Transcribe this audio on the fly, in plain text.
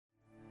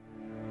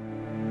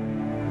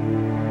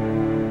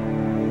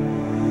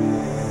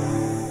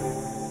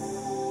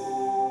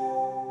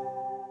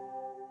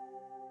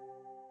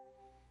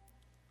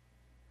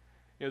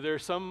there are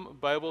some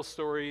Bible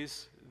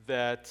stories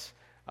that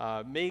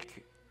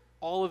make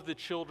all of the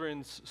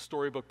children's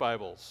storybook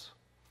Bibles.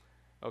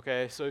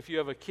 Okay, so if you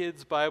have a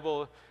kid's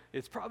Bible,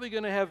 it's probably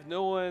going to have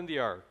Noah and the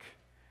ark.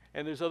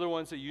 And there's other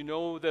ones that you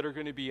know that are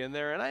going to be in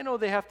there. And I know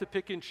they have to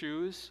pick and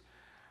choose.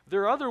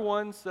 There are other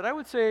ones that I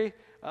would say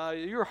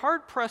you're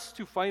hard-pressed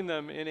to find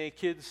them in a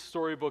kid's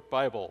storybook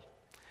Bible.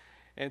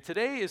 And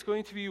today is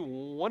going to be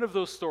one of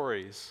those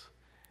stories.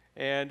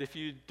 And if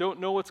you don't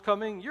know what's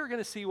coming, you're going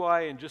to see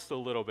why in just a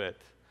little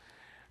bit.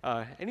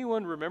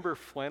 Anyone remember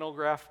flannel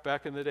graph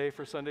back in the day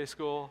for Sunday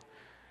school?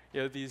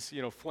 You know, these,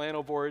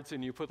 flannel boards,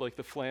 and you put like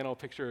the flannel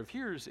picture of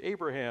here's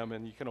Abraham,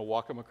 and you kind of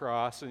walk him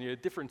across, and you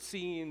have different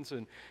scenes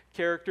and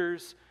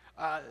characters.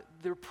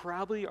 There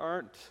probably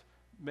aren't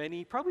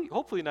many,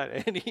 hopefully not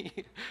any,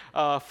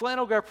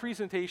 flannel graph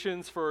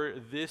presentations for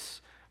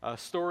this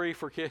story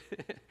for kids,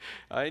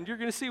 and you're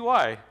going to see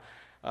why.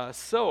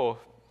 So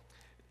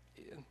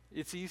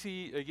it's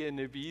easy, again,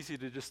 it'd be easy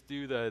to just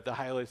do the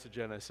highlights of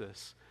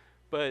Genesis,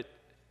 but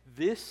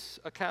this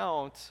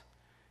account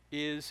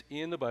is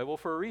in the Bible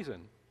for a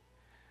reason.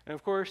 And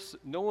of course,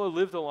 Noah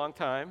lived a long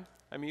time.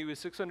 I mean, he was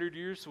 600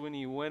 years when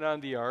he went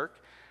on the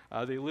ark.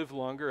 They lived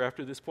longer.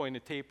 After this point,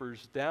 it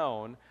tapers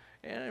down.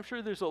 And I'm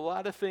sure there's a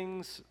lot of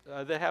things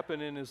that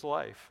happen in his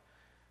life.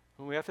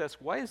 And we have to ask,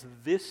 why is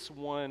this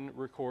one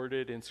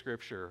recorded in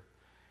Scripture?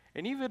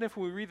 And even if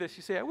we read this,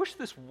 you say, I wish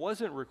this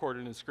wasn't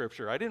recorded in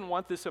Scripture. I didn't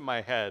want this in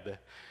my head.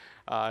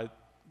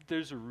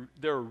 There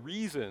are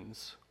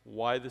reasons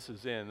why this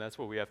is in. That's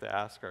what we have to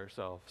ask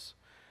ourselves.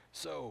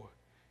 So,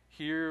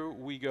 here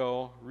we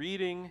go,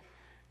 reading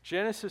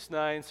Genesis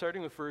 9,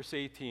 starting with verse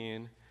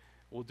 18.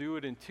 We'll do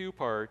it in two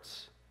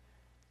parts.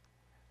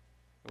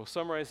 We'll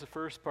summarize the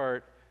first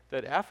part,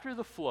 that after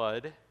the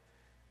flood,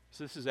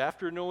 so this is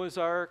after Noah's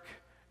Ark,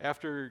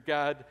 after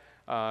God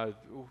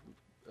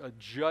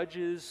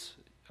judges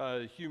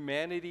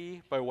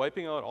humanity by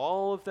wiping out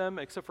all of them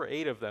except for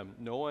 8 of them,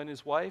 Noah and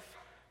his wife,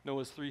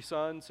 Noah's 3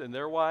 sons and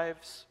their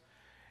wives,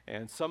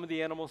 and some of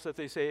the animals that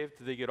they saved,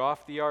 they get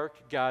off the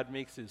ark. God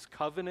makes his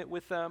covenant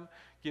with them,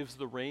 gives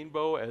the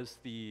rainbow as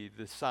the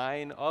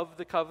sign of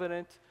the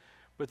covenant.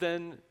 But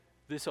then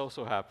this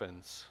also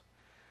happens.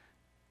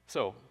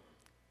 So,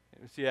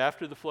 see,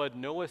 after the flood,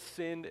 Noah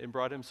sinned and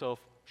brought himself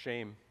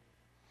shame.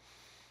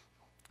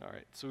 All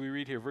right, so we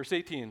read here, verse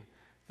 18.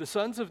 The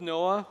sons of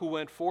Noah who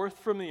went forth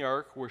from the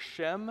ark were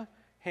Shem,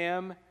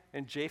 Ham,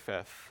 and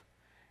Japheth.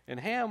 And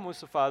Ham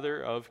was the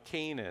father of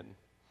Canaan.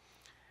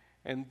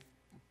 And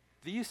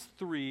these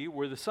 3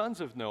 were the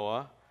sons of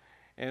Noah,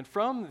 and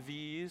from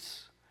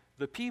these,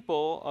 the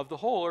people of the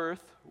whole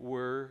earth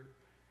were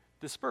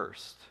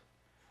dispersed.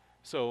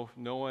 So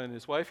Noah and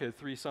his wife had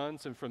 3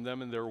 sons, and from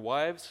them and their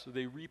wives,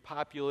 they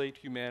repopulate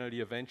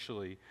humanity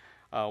eventually.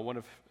 One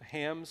of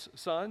Ham's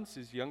sons,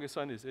 his youngest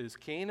son, is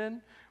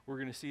Canaan. We're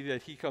going to see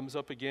that he comes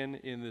up again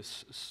in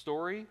this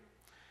story.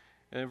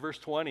 And in verse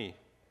 20,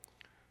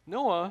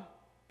 Noah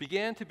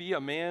began to be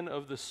a man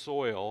of the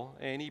soil,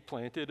 and he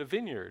planted a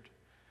vineyard.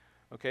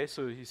 Okay,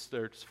 so he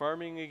starts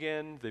farming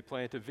again. They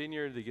plant a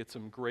vineyard. They get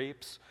some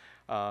grapes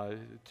to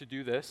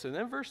do this. And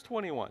then verse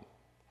 21.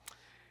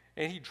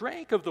 And he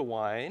drank of the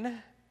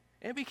wine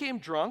and became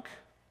drunk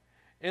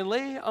and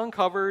lay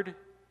uncovered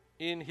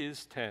in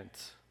his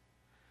tent.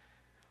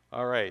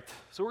 All right,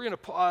 so we're going to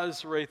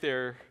pause right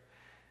there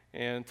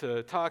and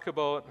to talk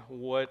about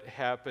what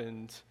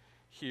happened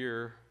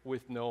here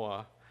with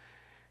Noah.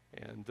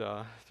 And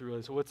to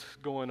realize what's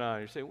going on.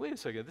 You're saying, wait a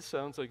second, this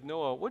sounds like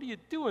Noah. What are you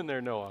doing there,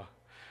 Noah?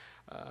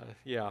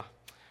 Yeah.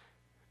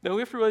 Now,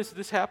 we have to realize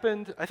this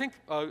happened, I think,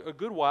 a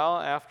good while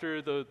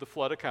after the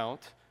flood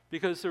account,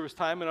 because there was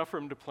time enough for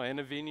him to plant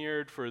a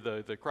vineyard, for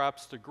the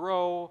crops to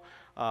grow,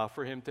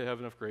 for him to have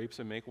enough grapes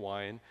and make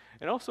wine.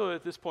 And also,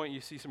 at this point,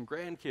 you see some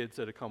grandkids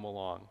that have come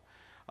along.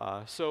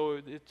 So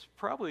it's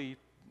probably,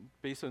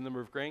 based on the number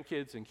of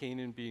grandkids and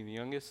Canaan being the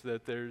youngest,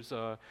 that there's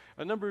a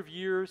number of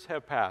years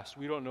have passed.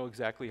 We don't know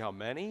exactly how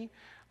many,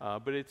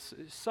 but it's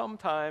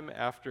sometime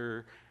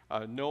after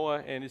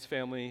Noah and his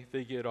family,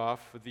 they get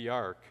off the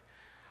ark.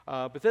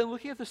 But then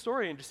looking at the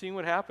story and just seeing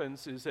what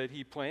happens is that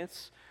he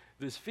plants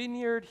this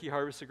vineyard, he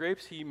harvests the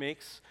grapes, he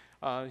makes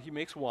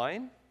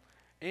wine,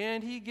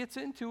 and he gets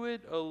into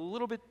it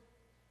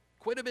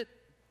quite a bit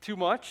too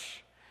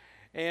much.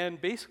 And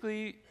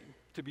basically,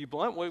 to be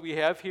blunt, what we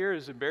have here,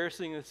 as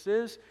embarrassing as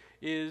this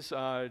is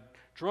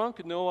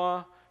drunk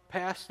Noah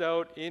passed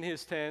out in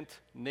his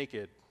tent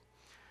naked.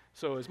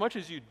 So as much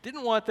as you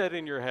didn't want that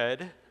in your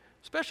head,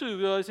 especially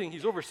realizing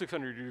he's over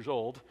 600 years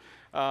old,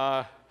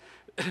 that's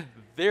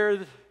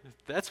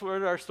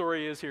what our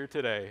story is here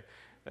today.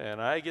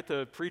 And I get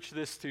to preach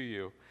this to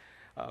you.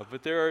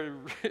 But there are,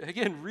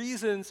 again,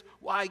 reasons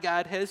why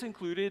God has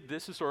included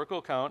this historical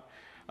account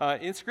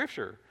in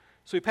Scripture.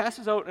 So he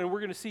passes out, and we're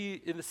going to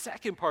see in the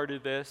second part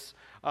of this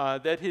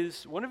that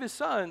one of his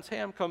sons,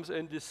 Ham, comes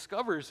and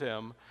discovers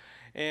him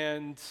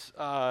and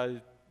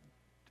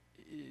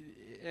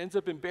ends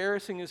up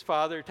embarrassing his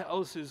father,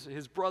 tells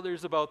his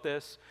brothers about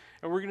this,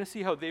 and we're going to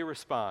see how they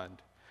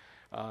respond.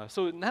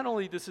 So not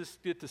only does this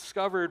get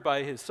discovered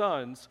by his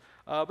sons,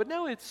 but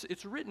now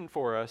it's written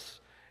for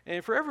us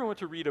and for everyone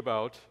to read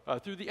about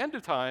through the end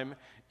of time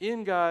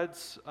in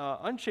God's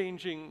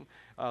unchanging,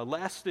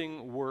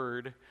 lasting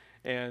word.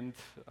 And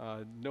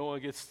Noah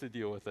gets to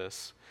deal with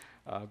this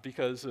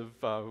because of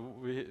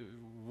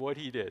what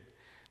he did.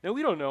 Now,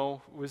 we don't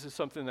know, was this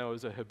something that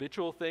was a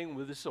habitual thing?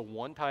 Was this a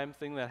one-time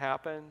thing that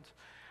happened?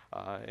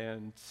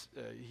 And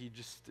he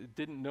just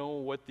didn't know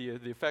what the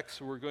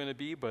effects were going to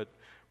be, but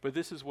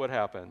this is what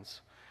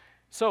happens.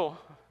 So,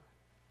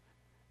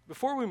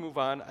 before we move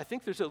on, I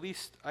think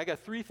I got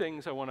 3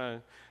 things I want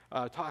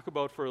to talk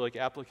about for like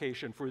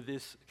application for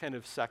this kind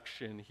of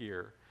section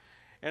here.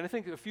 And I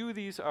think a few of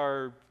these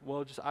are,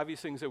 well, just obvious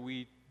things that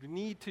we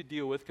need to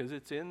deal with because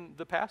it's in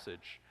the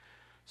passage.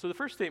 So the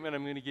first statement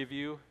I'm going to give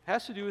you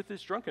has to do with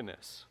this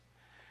drunkenness.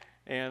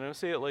 And I'm going to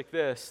say it like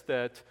this,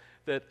 that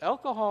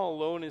alcohol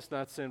alone is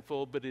not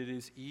sinful, but it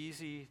is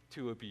easy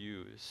to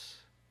abuse.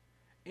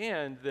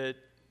 And that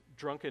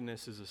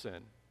drunkenness is a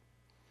sin.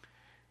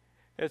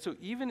 And so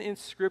even in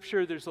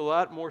Scripture, there's a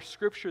lot more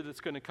Scripture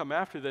that's going to come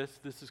after this.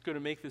 This is going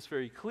to make this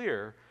very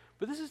clear.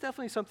 But this is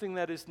definitely something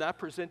that is not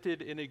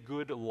presented in a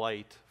good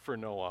light for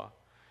Noah.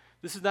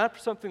 This is not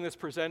something that's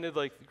presented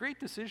like, great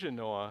decision,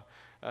 Noah.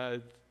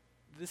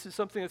 This is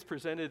something that's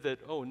presented that,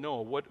 oh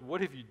no,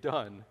 what have you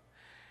done?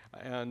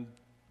 And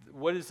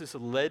what has this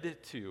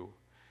led to?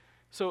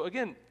 So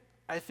again,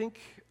 I think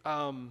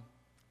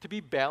to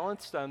be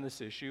balanced on this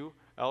issue,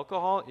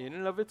 alcohol in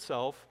and of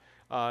itself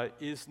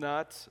is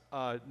not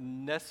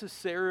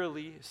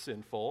necessarily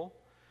sinful.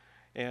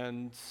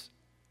 And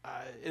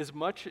as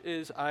much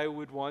as I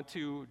would want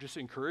to just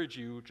encourage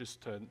you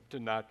just to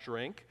not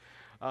drink,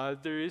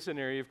 there is an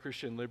area of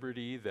Christian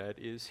liberty that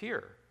is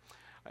here.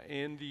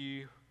 In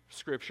the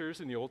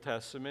Scriptures in the Old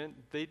Testament,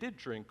 they did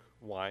drink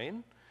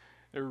wine.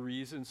 There were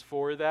reasons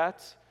for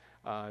that.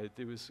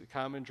 It was a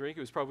common drink.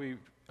 It was probably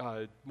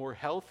more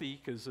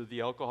healthy because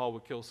the alcohol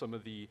would kill some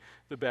of the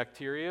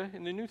bacteria.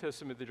 In the New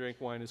Testament, they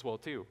drank wine as well,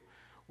 too.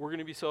 We're going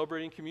to be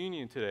celebrating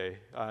communion today.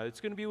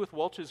 It's going to be with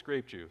Welch's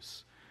grape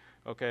juice.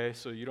 Okay,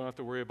 so you don't have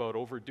to worry about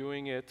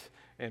overdoing it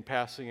and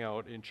passing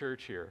out in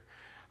church here.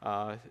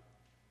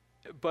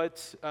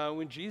 But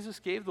when Jesus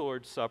gave the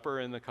Lord's Supper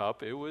and the cup,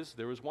 there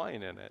was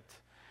wine in it.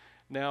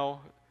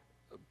 Now,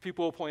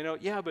 people will point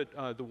out, yeah,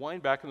 but the wine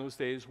back in those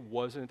days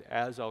wasn't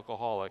as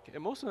alcoholic.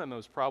 And most of them, that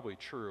was probably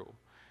true,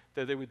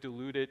 that they would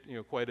dilute it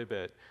quite a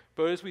bit.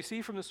 But as we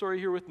see from the story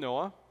here with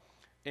Noah,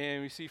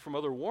 and we see from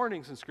other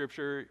warnings in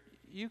Scripture,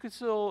 you could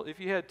still, if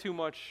you had too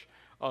much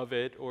of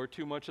it or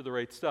too much of the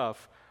right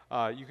stuff,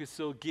 you could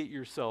still get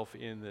yourself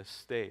in this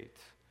state.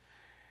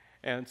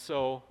 And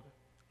so,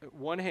 on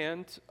one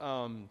hand,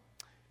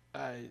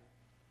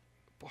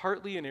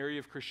 partly an area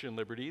of Christian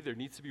liberty. There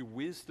needs to be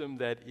wisdom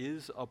that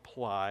is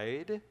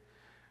applied.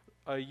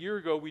 A year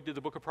ago, we did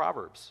the book of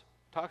Proverbs.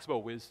 It talks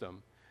about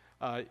wisdom.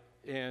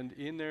 And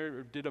in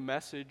there, did a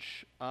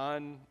message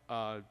on,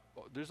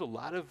 there's a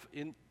lot of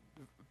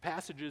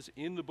passages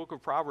in the book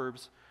of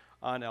Proverbs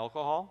on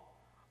alcohol,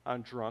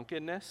 on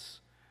drunkenness.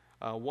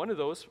 One of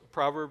those,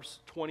 Proverbs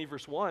 20,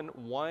 verse 1,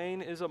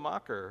 wine is a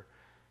mocker,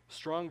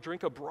 strong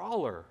drink a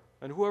brawler,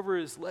 and whoever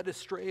is led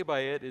astray by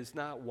it is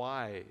not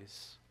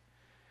wise.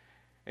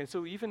 And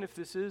so even if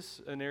this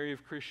is an area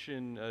of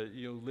Christian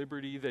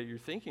liberty that you're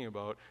thinking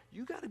about,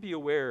 you got to be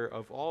aware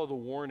of all the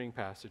warning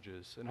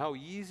passages and how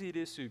easy it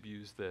is to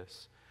abuse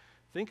this.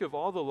 Think of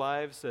all the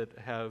lives that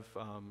have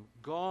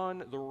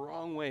gone the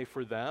wrong way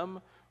for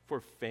them,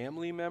 for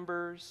family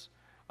members,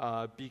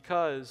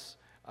 because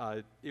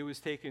it was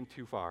taken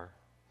too far.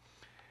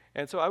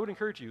 And so I would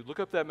encourage you, look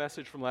up that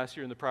message from last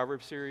year in the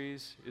Proverbs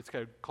series. It's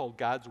called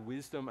God's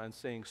Wisdom on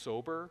Staying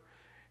Sober,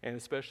 and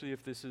especially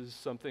if this is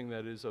something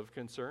that is of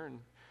concern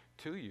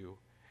to you.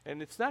 And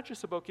it's not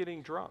just about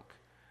getting drunk.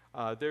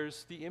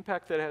 There's the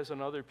impact that it has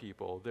on other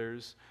people.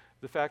 There's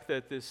the fact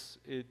that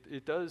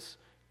it does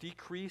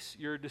decrease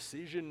your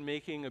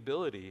decision-making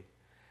ability.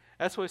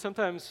 That's why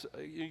sometimes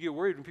you get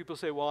worried when people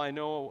say, well, I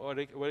know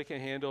what I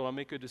can handle, I'll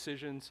make good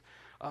decisions.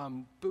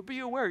 But be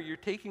aware, you're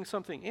taking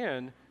something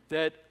in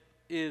that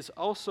is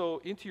also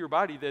into your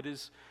body that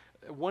is,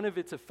 one of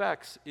its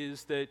effects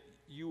is that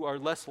you are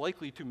less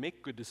likely to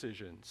make good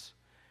decisions.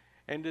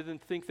 And to then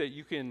think that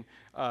you can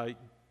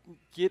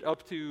get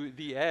up to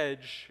the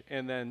edge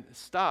and then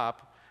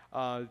stop,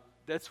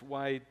 that's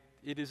why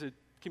it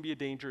can be a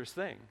dangerous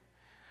thing.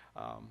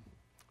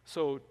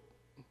 So,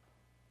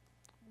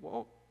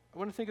 I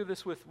want to think of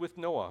this with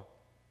Noah.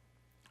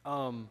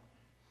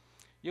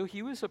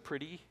 He was a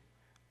pretty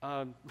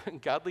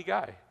godly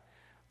guy.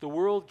 The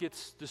world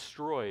gets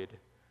destroyed,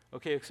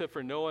 okay, except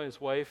for Noah,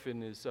 his wife,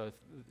 and his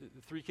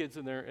 3 kids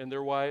and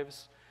their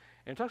wives.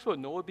 And it talks about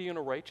Noah being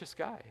a righteous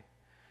guy.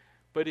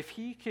 But if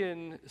he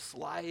can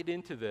slide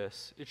into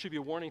this, it should be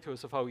a warning to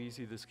us of how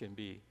easy this can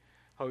be,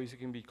 how easy it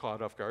can be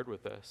caught off guard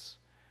with this.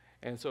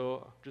 And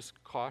so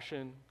just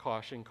caution,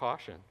 caution,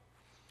 caution.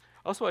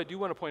 Also, I do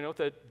want to point out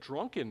that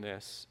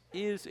drunkenness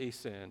is a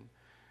sin.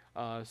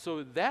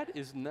 So that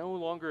is no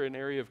longer an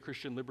area of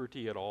Christian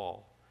liberty at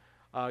all.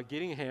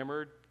 Getting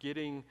hammered,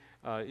 getting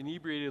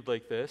inebriated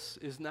like this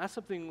is not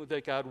something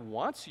that God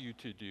wants you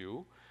to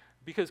do,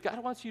 because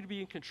God wants you to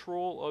be in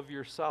control of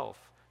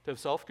yourself, to have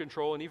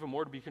self-control, and even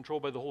more to be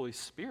controlled by the Holy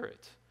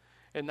Spirit,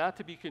 and not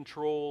to be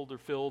controlled or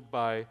filled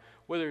by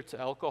whether it's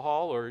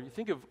alcohol, or you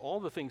think of all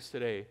the things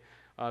today,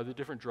 the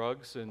different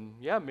drugs, and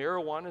yeah,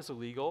 marijuana is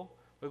illegal.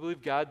 I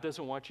believe God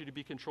doesn't want you to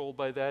be controlled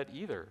by that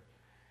either,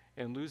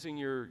 and losing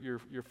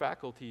your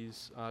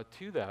faculties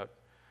to that,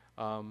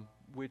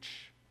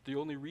 which the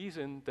only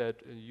reason that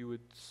you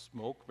would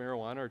smoke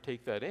marijuana or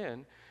take that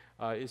in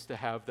is to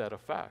have that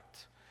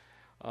effect.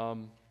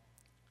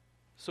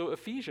 So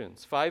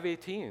Ephesians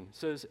 5:18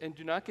 says, "And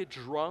do not get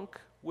drunk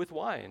with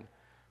wine,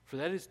 for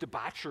that is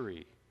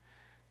debauchery."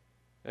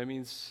 That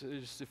means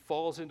it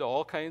falls into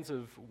all kinds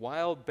of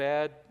wild,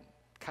 bad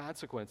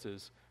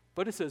consequences.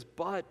 But it says,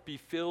 "But be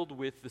filled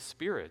with the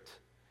Spirit."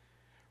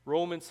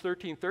 Romans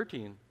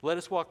 13:13, "Let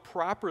us walk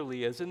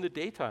properly as in the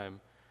daytime,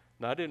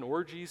 not in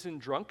orgies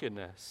and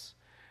drunkenness,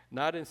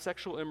 not in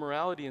sexual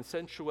immorality and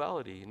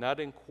sensuality, not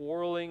in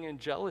quarreling and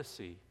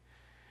jealousy."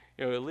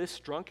 It lists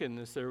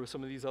drunkenness there with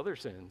some of these other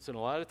sins. And a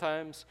lot of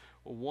times,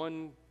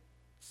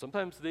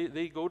 sometimes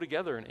they go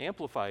together and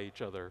amplify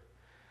each other.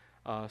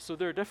 So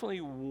there are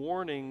definitely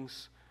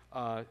warnings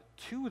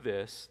to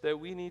this that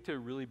we need to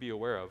really be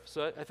aware of.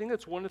 So I think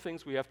that's one of the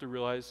things we have to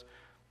realize.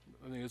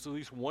 I think it's at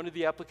least one of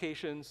the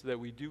applications that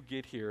we do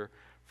get here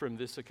from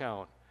this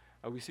account.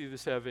 We see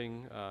this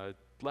having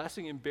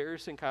lasting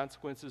embarrassing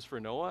consequences for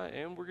Noah,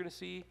 and we're going to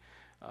see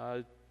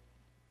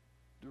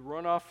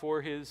runoff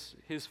for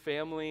his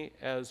family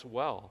as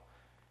well.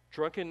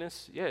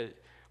 Drunkenness,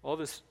 all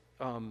this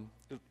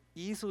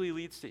easily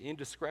leads to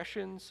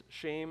indiscretions,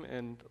 shame,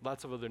 and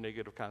lots of other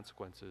negative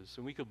consequences.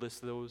 And we could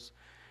list those.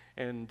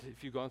 And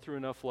if you've gone through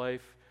enough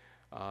life,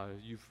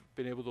 you've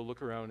been able to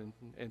look around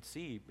and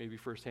see maybe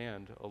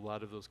firsthand a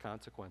lot of those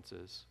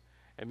consequences.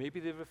 And maybe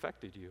they've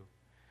affected you.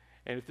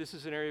 And if this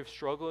is an area of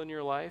struggle in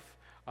your life,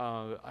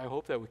 I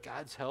hope that with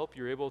God's help,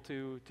 you're able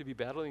to be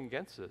battling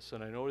against this.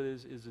 And I know it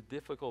is a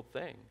difficult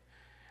thing.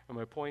 And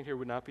my point here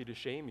would not be to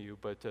shame you,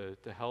 but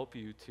to help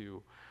you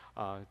to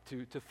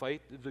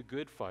fight the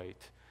good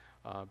fight,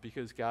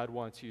 because God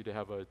wants you to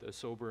have a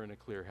sober and a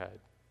clear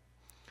head.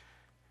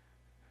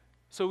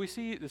 So we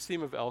see this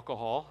theme of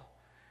alcohol,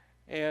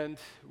 and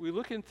we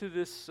look into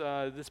this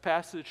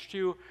passage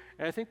too,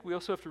 and I think we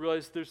also have to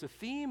realize there's a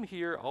theme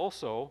here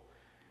also,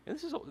 and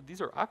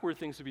these are awkward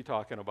things to be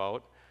talking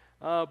about,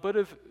 but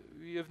of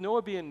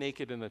Noah being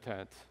naked in the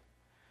tent.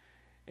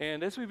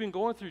 And as we've been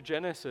going through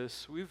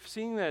Genesis, we've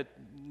seen that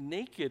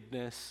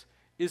nakedness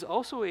is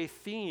also a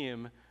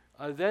theme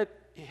that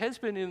has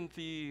been in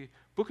the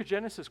book of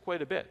Genesis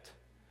quite a bit.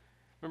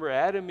 Remember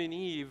Adam and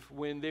Eve,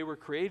 when they were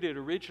created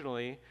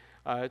originally,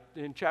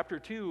 in chapter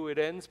 2, it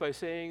ends by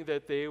saying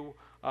that it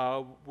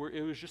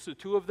was just the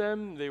two of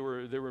them. They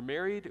were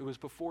married. It was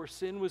before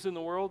sin was in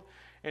the world.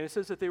 And it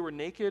says that they were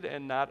naked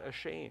and not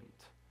ashamed.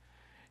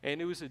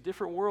 And it was a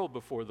different world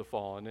before the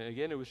fall. And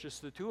again, it was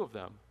just the two of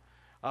them.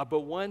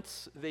 But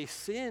once they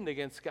sinned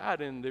against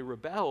God and they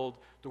rebelled,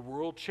 the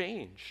world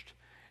changed.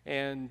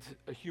 And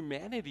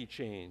humanity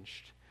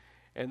changed.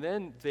 And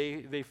then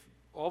they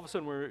all of a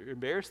sudden were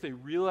embarrassed. They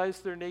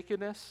realized their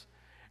nakedness.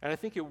 And I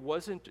think it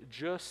wasn't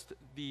just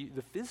the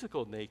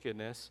physical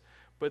nakedness,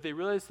 but they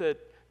realized that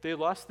they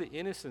lost the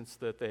innocence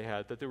that they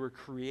had, that they were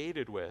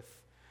created with.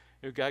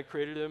 God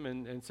created them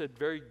and said,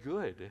 very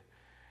good.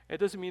 It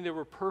doesn't mean they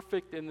were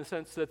perfect in the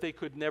sense that they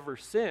could never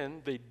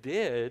sin. They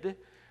did,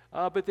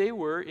 but they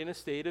were in a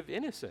state of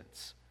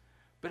innocence.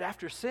 But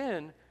after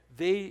sin,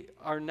 they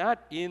are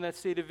not in that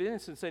state of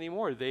innocence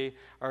anymore. They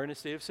are in a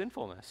state of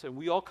sinfulness. And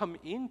we all come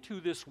into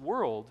this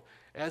world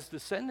as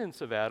descendants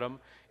of Adam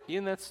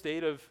in that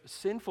state of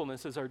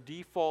sinfulness as our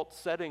default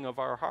setting of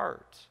our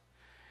heart.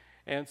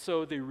 And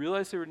so they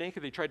realized they were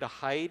naked. They tried to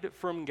hide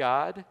from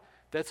God.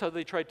 That's how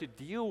they tried to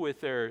deal with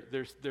their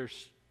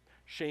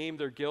shame,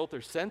 their guilt,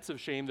 their sense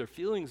of shame, their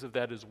feelings of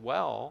that as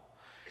well.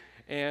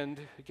 And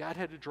God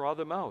had to draw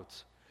them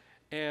out.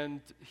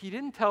 And he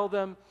didn't tell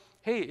them,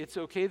 hey, it's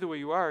okay the way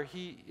you are.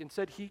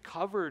 Instead, he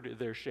covered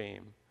their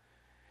shame.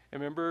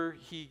 And remember,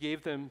 he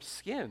gave them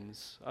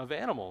skins of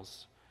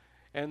animals.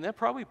 And that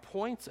probably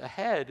points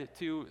ahead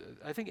to,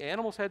 I think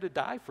animals had to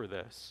die for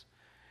this.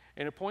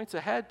 And it points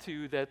ahead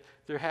to that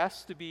there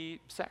has to be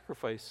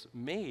sacrifice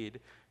made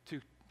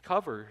to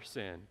cover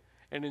sin.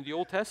 And in the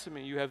Old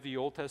Testament, you have the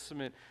Old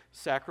Testament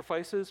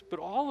sacrifices, but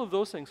all of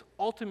those things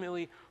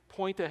ultimately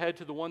point ahead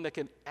to the one that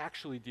can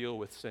actually deal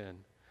with sin,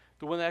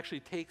 the one that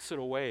actually takes it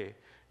away.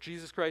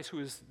 Jesus Christ, who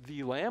is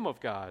the Lamb of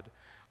God,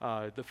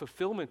 the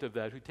fulfillment of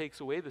that, who takes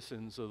away the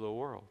sins of the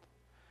world.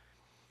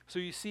 So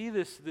you see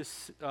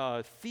this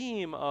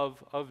theme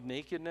of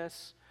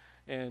nakedness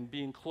and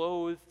being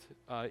clothed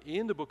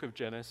in the book of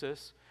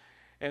Genesis.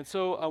 And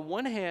so on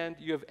one hand,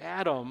 you have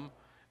Adam,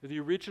 the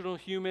original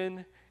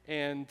human,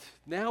 and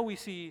now we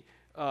see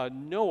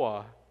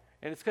Noah.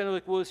 And it's kind of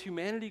like, well, is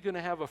humanity going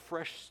to have a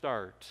fresh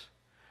start?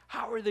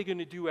 How are they going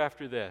to do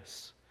after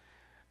this?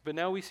 But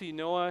now we see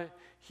Noah,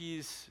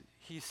 he's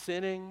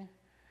sinning,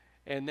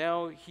 And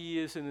now he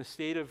is in a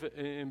state of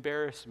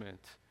embarrassment.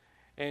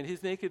 And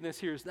his nakedness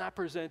here is not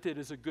presented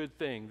as a good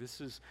thing. This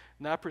is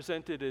not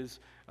presented as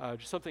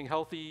just something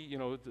healthy,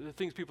 the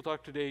things people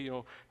talk today,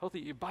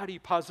 healthy body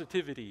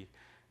positivity.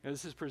 And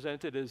this is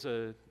presented as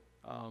this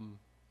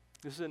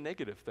is a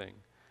negative thing.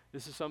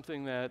 This is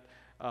something that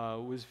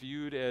was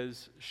viewed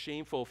as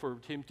shameful for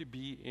him to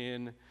be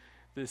in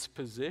this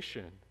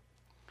position.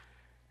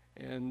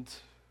 And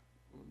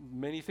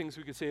many things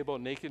we could say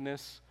about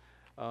nakedness.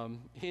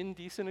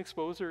 Indecent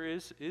exposure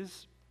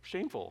is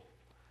shameful.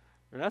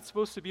 They're not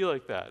supposed to be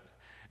like that.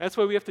 That's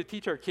why we have to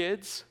teach our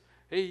kids,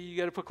 hey, you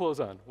got to put clothes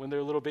on when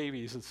they're little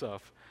babies and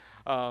stuff.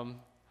 I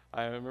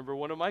remember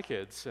one of my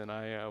kids, and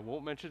I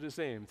won't mention his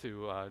name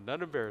to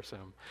not embarrass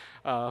him,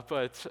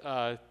 but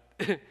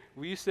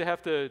we used to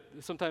have to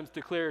sometimes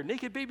declare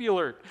naked baby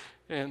alert,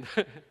 and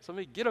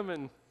somebody get him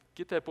and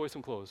get that boy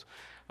some clothes.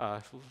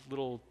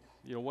 Little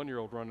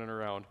 1-year-old running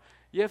around.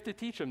 You have to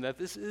teach them that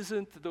this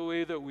isn't the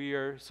way that we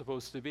are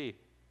supposed to be.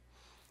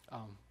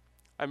 I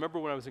remember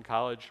when I was in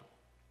college,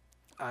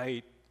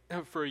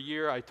 for a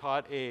year I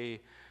taught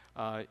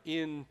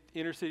in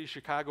inner city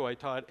Chicago, I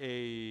taught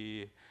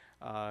a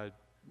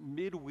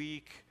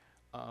midweek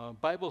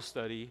Bible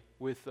study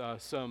with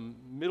some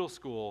middle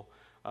school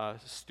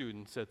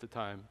students at the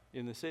time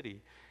in the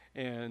city.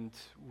 And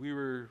we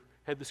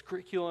had this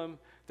curriculum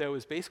that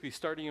was basically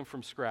starting them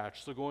from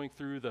scratch, so going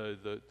through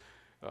the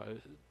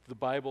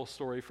Bible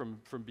story from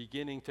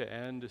beginning to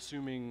end,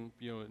 assuming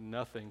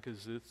nothing,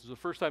 because it's the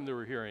first time they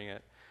were hearing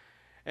it.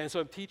 And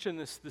so I'm teaching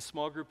this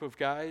small group of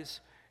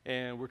guys,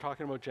 and we're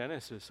talking about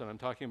Genesis, and I'm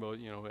talking about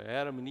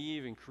Adam and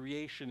Eve and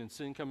creation and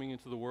sin coming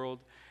into the world.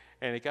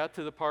 And it got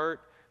to the part,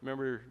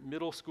 remember,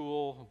 middle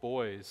school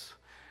boys,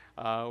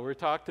 where it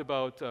talked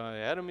about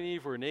Adam and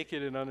Eve were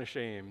naked and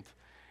unashamed.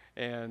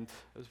 And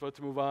I was about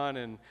to move on,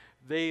 and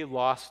they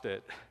lost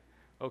it,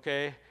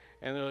 okay?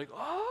 And they're like,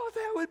 oh,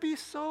 that would be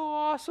so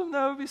awesome.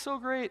 That would be so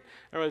great.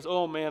 And I was,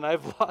 oh, man,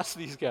 I've lost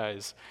these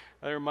guys.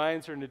 Their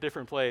minds are in a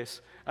different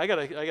place. I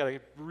gotta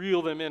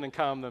reel them in and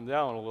calm them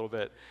down a little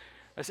bit.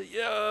 I said,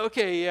 yeah,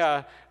 okay,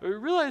 yeah. I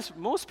realized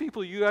most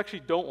people you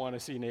actually don't want to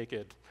see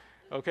naked,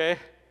 okay?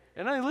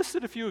 And I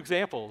listed a few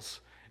examples,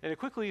 and I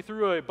quickly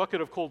threw a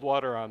bucket of cold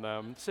water on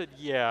them and said,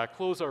 yeah,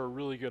 clothes are a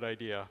really good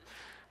idea.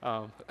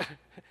 And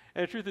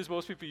the truth is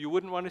most people you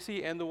wouldn't want to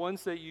see, and the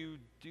ones that you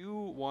do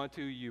want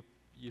to, you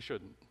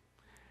shouldn't.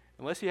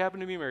 Unless you happen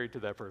to be married to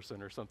that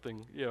person or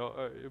something,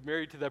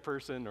 married to that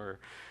person, or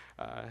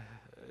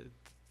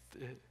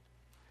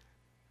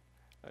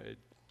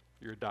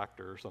you're a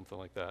doctor or something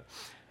like that.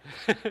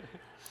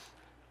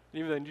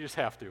 Even then, you just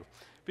have to.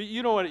 But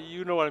you know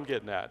what I'm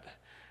getting at.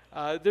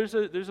 There's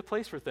a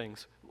place for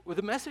things. Well,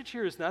 the message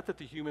here is not that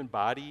the human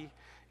body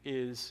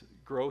is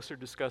gross or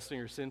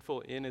disgusting or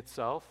sinful in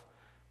itself,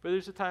 but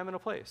there's a time and a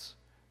place.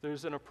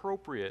 There's an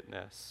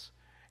appropriateness.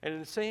 And in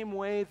the same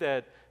way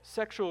that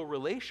sexual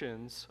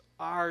relations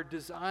are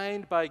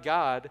designed by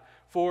God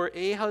for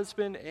a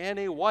husband and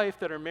a wife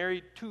that are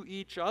married to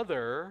each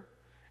other,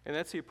 and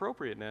that's the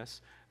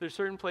appropriateness, there's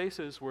certain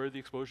places where the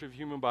exposure of the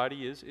human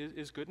body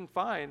is good and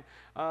fine,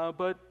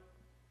 but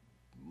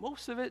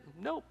most of it,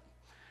 nope.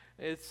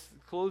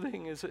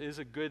 Clothing is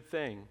a good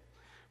thing.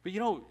 But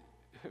you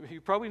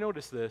probably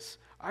noticed this,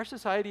 our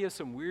society has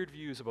some weird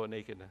views about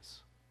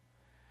nakedness.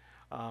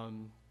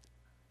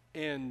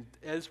 And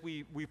as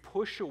we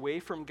push away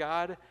from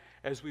God,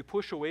 as we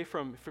push away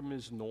from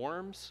his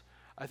norms,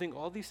 I think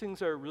all these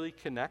things are really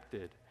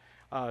connected.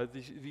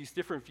 These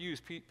different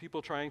views,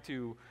 people trying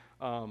to,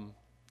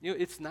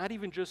 it's not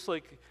even just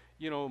like,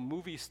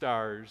 movie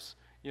stars,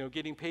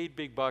 getting paid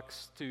big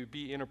bucks to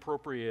be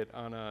inappropriate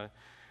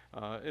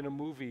in a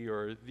movie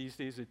or these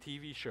days a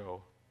TV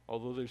show,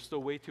 although there's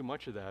still way too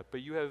much of that.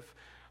 But you have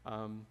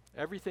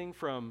everything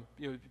from,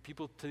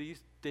 people to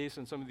these days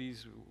on some of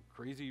these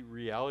crazy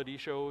reality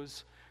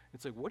shows.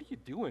 It's like, what are you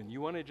doing?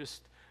 You want to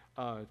just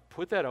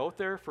put that out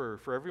there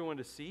for everyone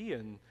to see,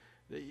 and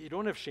you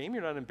don't have shame?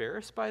 You're not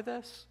embarrassed by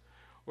this?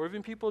 Or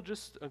even people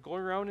just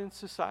going around in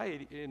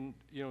society, and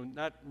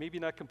maybe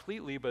not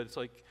completely, but it's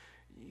like,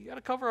 you got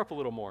to cover up a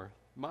little more.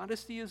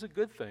 Modesty is a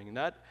good thing.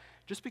 Not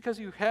just because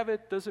you have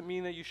it doesn't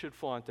mean that you should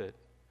flaunt it.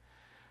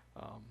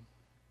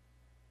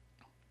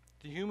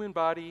 The human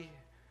body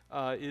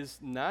is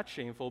not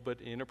shameful,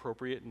 but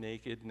inappropriate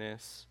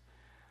nakedness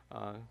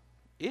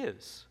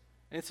is.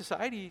 And in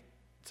society,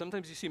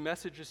 sometimes you see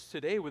messages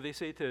today where they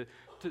say to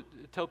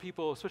tell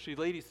people, especially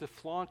ladies, to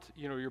flaunt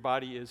your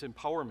body is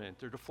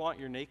empowerment, or to flaunt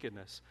your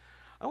nakedness.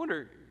 I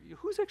wonder,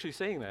 who's actually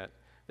saying that?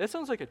 That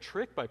sounds like a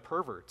trick by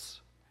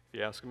perverts, if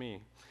you ask me.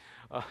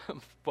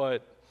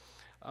 But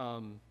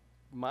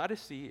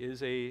modesty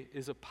is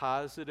a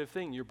positive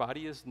thing. Your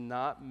body is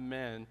not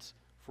meant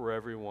for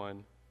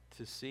everyone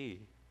to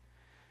see.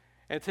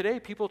 And today,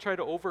 people try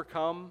to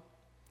overcome,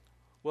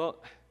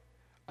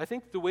 I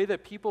think the way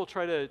that people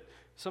try to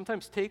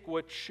sometimes take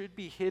what should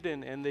be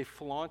hidden and they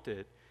flaunt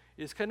it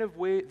is kind of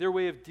their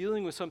way of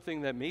dealing with something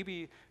that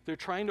maybe they're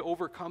trying to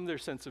overcome their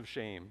sense of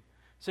shame.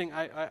 Saying,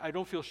 I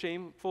don't feel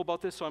shameful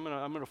about this, so I'm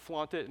gonna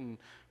flaunt it and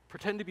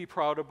pretend to be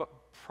proud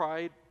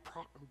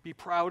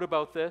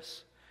about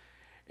this.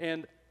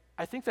 And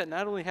I think that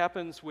not only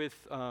happens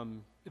with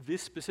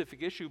this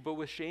specific issue, but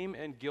with shame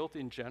and guilt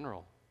in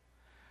general.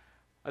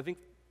 I think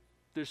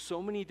there's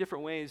so many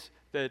different ways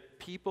that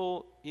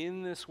people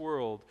in this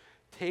world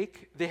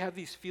they have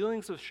these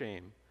feelings of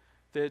shame,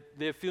 that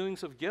they have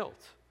feelings of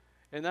guilt,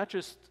 and not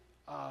just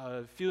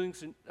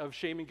feelings of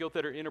shame and guilt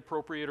that are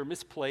inappropriate or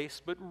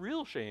misplaced, but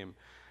real shame.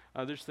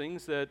 There's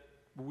things that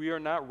we are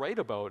not right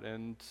about,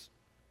 and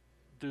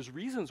there's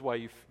reasons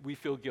why we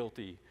feel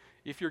guilty.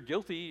 If you're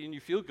guilty and you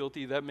feel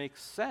guilty, that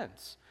makes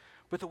sense.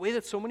 But the way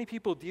that so many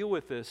people deal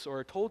with this or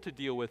are told to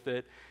deal with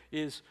it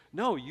is,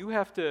 no, you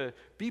have to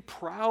be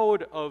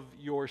proud of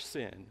your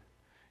sin.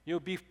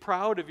 Be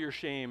proud of your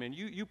shame, and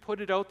you put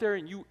it out there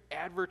and you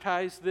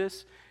advertise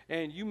this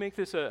and you make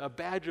this a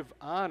badge of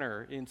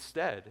honor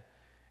instead.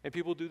 And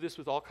people do this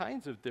with all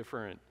kinds of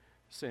different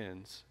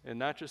sins, and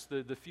not just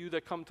the few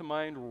that come to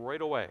mind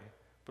right away,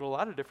 but a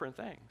lot of different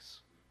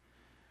things.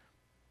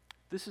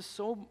 This is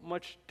so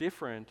much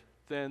different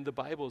than the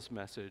Bible's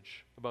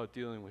message about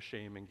dealing with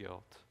shame and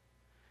guilt.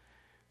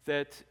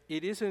 That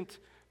it isn't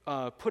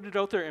put it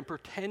out there and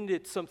pretend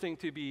it's something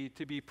to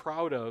be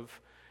proud of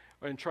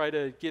and try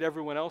to get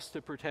everyone else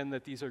to pretend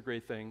that these are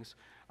great things.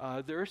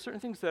 There are certain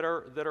things that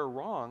are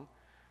wrong,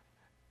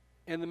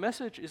 and the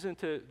message isn't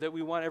that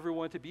we want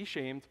everyone to be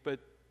shamed, but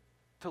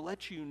to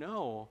let you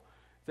know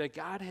that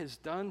God has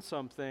done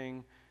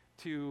something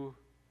to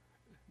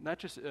not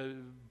just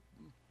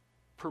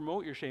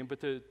promote your shame,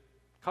 but to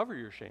cover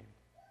your shame.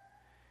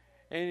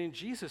 And in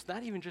Jesus,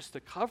 not even just to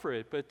cover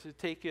it, but to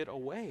take it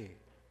away.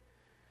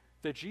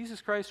 That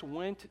Jesus Christ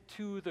went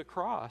to the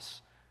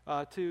cross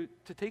to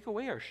take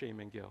away our shame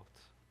and guilt.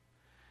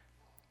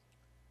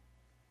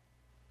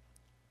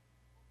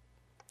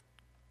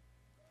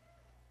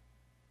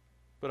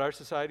 But our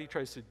society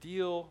tries to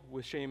deal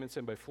with shame and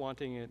sin by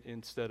flaunting it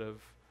instead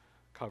of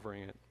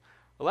covering it.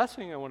 The last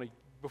thing I want to,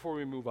 before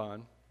we move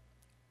on,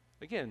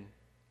 again,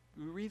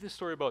 we read this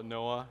story about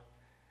Noah,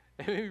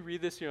 and maybe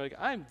read this and you're like,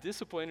 I'm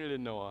disappointed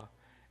in Noah.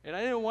 And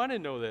I didn't want to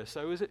know this.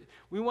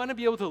 We want to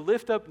be able to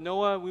lift up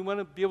Noah. We want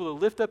to be able to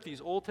lift up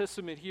these Old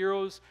Testament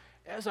heroes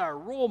as our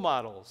role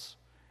models,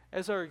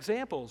 as our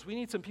examples. We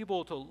need some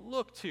people to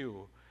look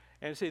to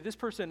and say, this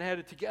person had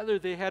it together,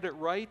 they had it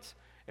right,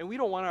 and we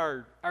don't want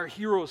our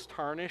heroes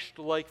tarnished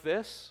like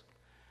this.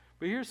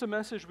 But here's the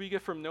message we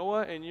get from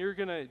Noah, and you're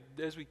going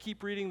to, as we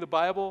keep reading the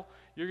Bible,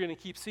 you're going to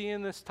keep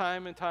seeing this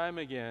time and time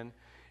again,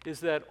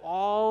 is that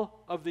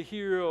all of the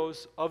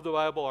heroes of the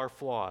Bible are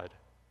flawed.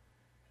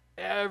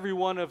 Every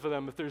one of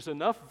them, if there's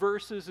enough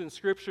verses in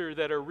Scripture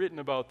that are written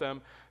about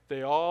them,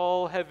 they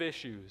all have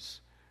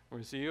issues. We're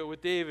going to see it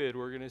with David.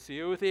 We're going to see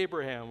it with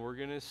Abraham. We're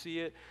going to see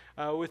it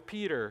with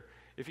Peter.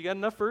 If you got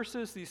enough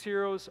verses, these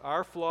heroes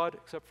are flawed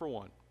except for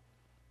one.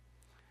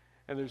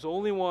 And there's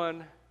only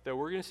one that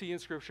we're going to see in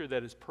Scripture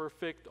that is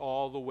perfect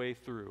all the way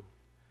through.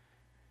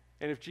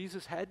 And if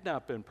Jesus had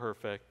not been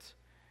perfect,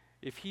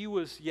 if he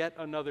was yet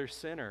another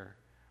sinner,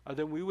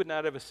 then we would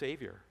not have a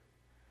Savior.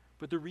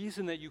 But the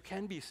reason that you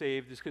can be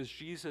saved is because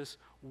Jesus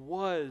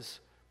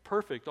was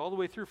perfect all the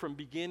way through from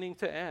beginning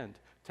to end.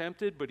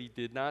 Tempted, but he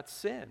did not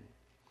sin.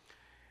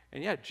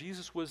 And yeah,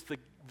 Jesus was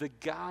the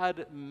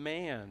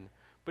God-man.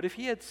 But if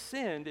he had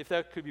sinned, if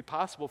that could be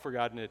possible for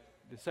God,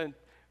 and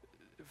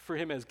for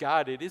him as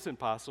God, it isn't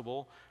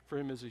possible. For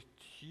him as a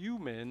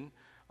human,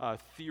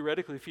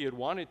 theoretically, if he had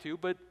wanted to,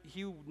 but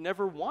he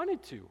never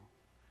wanted to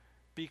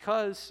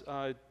because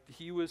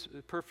he was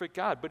a perfect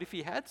God. But if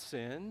he had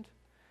sinned,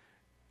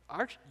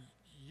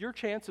 your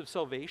chance of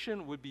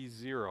salvation would be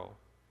 0.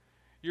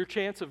 Your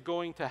chance of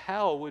going to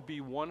hell would be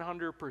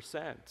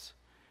 100%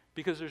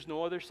 because there's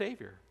no other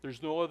Savior.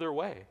 There's no other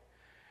way.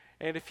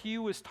 And if he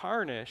was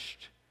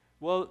tarnished,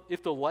 well,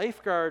 if the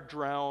lifeguard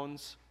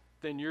drowns,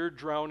 then you're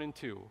drowning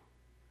too.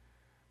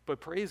 But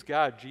praise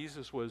God,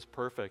 Jesus was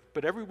perfect.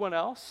 But everyone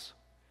else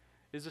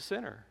is a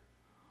sinner.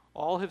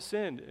 All have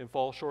sinned and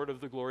fall short of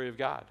the glory of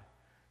God.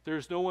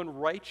 There's no one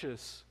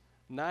righteous,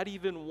 not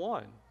even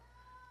one.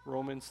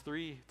 Romans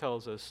 3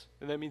 tells us.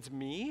 And that means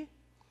me,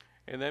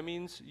 and that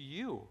means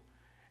you.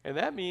 And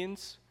that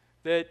means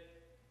that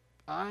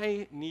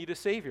I need a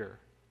Savior.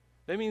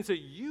 That means that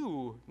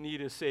you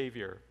need a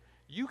Savior.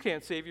 You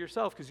can't save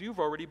yourself because you've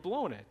already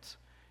blown it.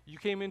 You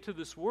came into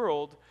this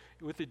world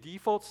with the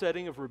default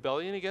setting of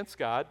rebellion against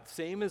God,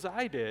 same as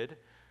I did.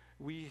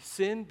 We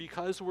sin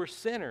because we're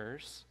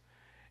sinners,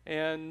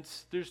 and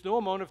there's no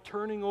amount of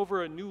turning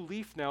over a new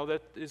leaf now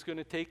that's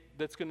going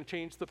to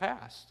change the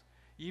past.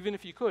 Even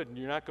if you could, and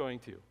you're not going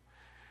to.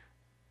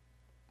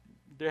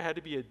 There had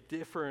to be a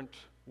different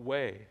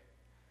way.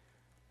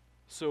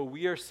 So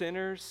we are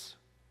sinners,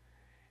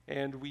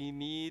 and we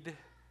need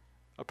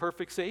a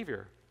perfect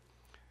Savior.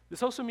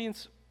 This also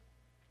means,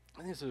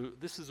 I think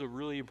this is a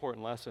really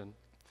important lesson.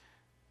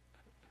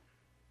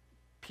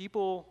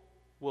 People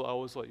will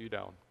always let you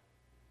down.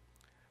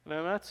 And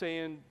I'm not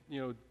saying,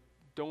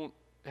 don't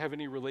have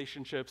any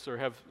relationships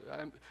or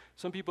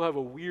some people have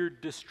a weird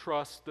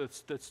distrust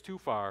that's too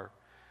far.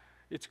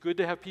 It's good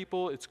to have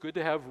people, it's good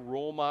to have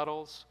role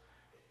models,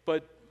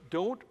 but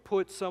don't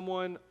put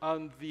someone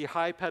on the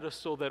high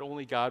pedestal that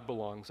only God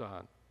belongs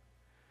on.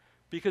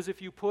 Because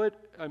if you put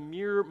a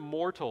mere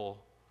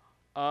mortal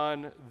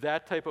on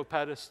that type of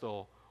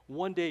pedestal,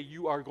 one day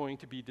you are going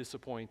to be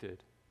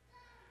disappointed.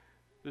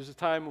 There's a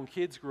time when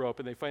kids grow up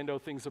and they find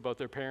out things about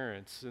their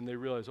parents and they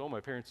realize, oh, my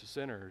parents are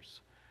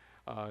sinners.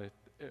 Or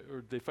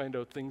they find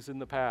out things in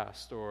the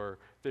past, or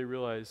they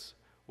realize,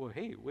 well,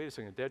 hey, wait a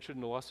second, Dad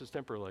shouldn't have lost his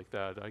temper like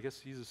that. I guess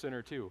he's a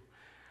sinner too.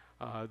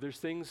 There's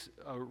things,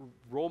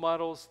 role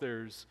models,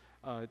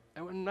 and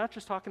I'm not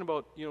just talking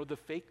about, the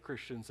fake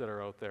Christians that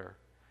are out there.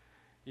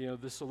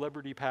 The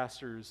celebrity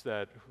pastors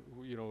that,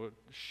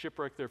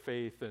 shipwreck their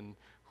faith, and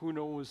who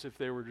knows if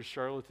they were just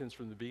charlatans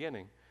from the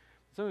beginning.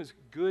 Sometimes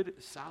good,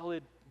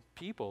 solid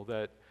people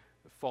that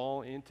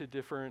fall into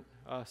different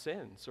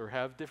sins or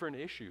have different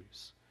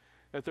issues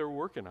that they're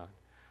working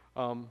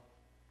on.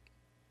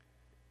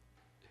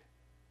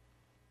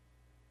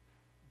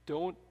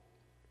 Don't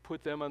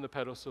put them on the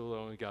pedestal that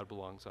only God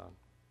belongs on.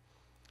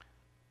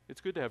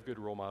 It's good to have good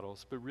role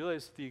models, but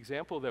realize the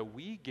example that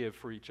we give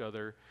for each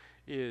other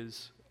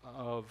is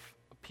of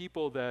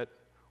people that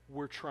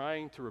we're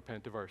trying to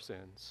repent of our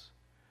sins,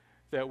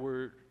 that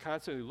we're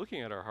constantly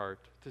looking at our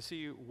heart to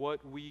see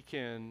what we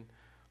can,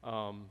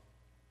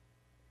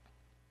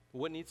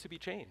 what needs to be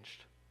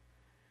changed.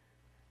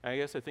 I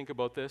guess I think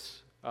about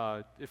this,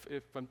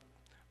 if I'm,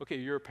 okay,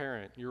 you're a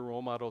parent, you're a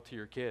role model to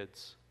your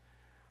kids.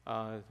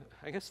 I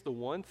guess the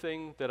one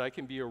thing that I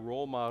can be a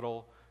role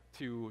model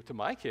to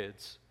my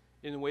kids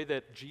in a way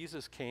that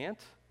Jesus can't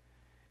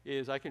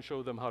is I can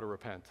show them how to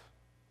repent.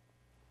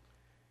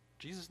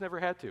 Jesus never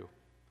had to.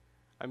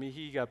 I mean,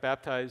 he got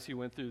baptized, he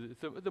went through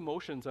the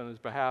motions on his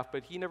behalf,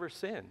 but he never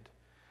sinned.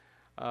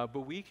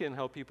 But we can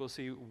help people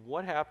see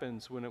what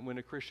happens when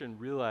a Christian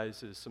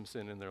realizes some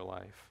sin in their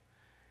life,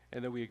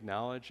 and then we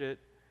acknowledge it,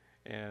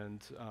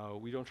 and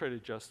we don't try to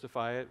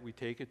justify it. We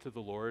take it to the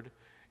Lord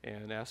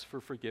and ask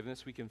for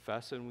forgiveness. We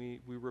confess and we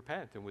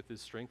repent, and with his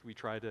strength we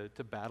try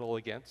to battle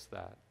against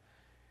that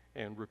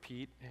and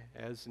repeat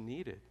as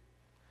needed.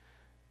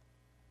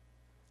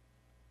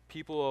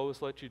 People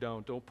always let you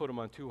down. Don't put them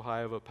on too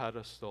high of a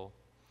pedestal.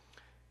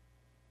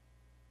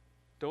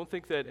 Don't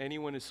think that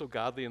anyone is so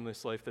godly in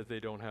this life that they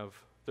don't have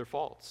their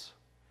faults.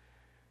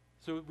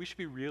 So we should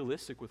be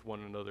realistic with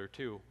one another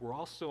too. We're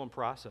all still in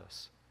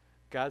process.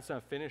 God's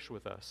not finished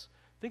with us.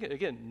 Think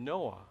again,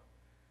 Noah.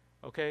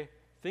 Okay,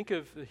 think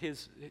of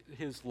his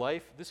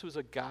life. This was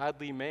a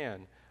godly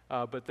man,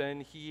 but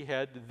then he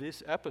had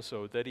this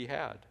episode that he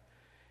had,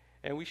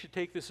 and we should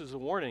take this as a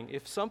warning.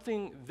 If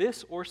something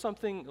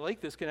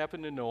like this can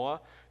happen to Noah,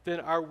 then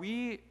are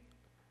we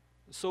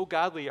so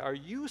godly? Are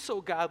you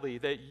so godly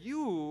that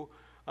you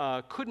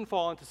couldn't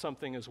fall into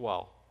something as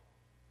well?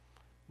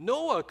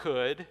 Noah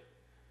could.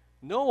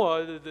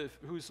 Noah,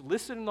 who's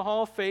listed in the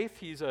Hall of Faith,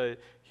 he's a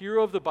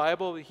hero of the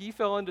Bible. He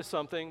fell into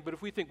something, but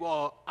if we think,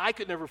 well, I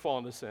could never fall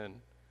into sin.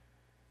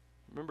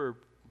 Remember,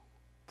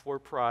 before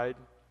pride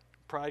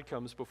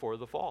comes before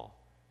the fall.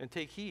 And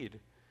take heed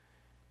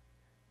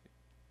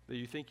that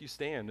you think you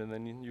stand and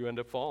then you end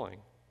up falling.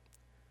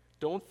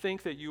 Don't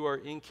think that you are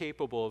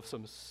incapable of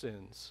some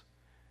sins.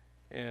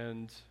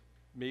 And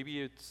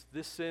maybe it's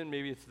this sin,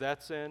 maybe it's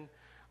that sin,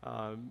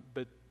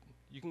 but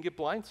you can get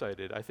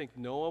blindsided. I think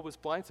Noah was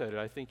blindsided.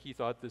 I think he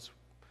thought this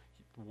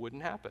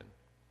wouldn't happen,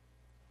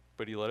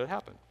 but he let it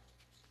happen.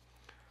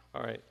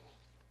 All right,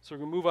 so we're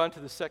going to move on to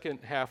the second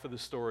half of the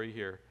story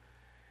here.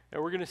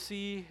 And we're going to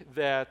see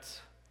that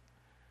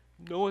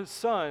Noah's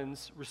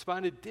sons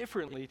responded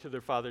differently to their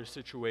father's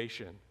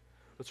situation.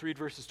 Let's read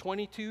verses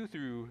 22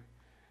 through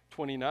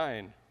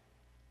 29.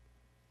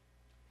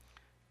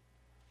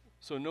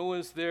 So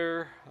Noah's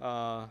there,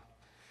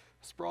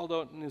 sprawled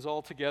out in his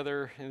all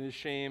together in his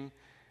shame.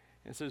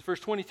 And it says, verse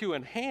 22,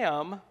 and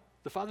Ham,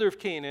 the father of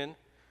Canaan,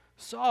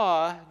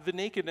 saw the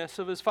nakedness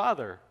of his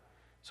father.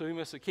 So he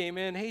must have came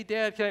in, hey,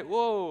 Dad,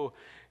 whoa.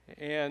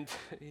 And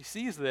he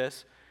sees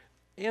this,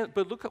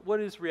 but look at what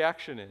his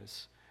reaction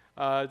is.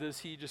 Does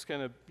he just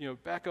kind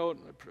of, back out,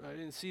 I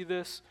didn't see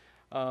this?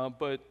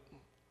 But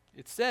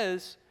it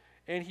says,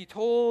 and he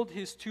told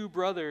his two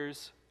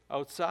brothers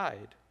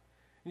outside.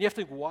 And you have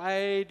to think,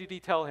 why did he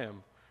tell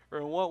him? Or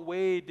in what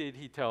way did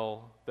he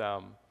tell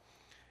them?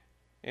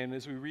 And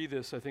as we read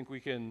this, I think we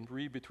can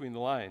read between the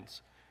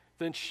lines.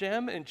 Then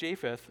Shem and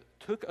Japheth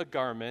took a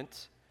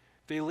garment,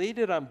 they laid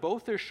it on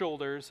both their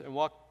shoulders and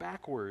walked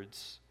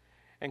backwards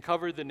and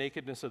covered the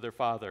nakedness of their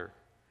father.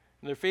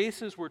 And their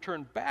faces were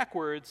turned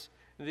backwards,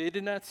 and they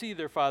did not see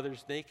their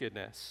father's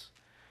nakedness.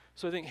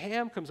 So I think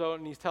Ham comes out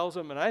and he tells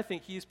them, and I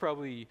think he's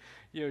probably,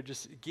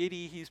 just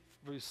giddy. He's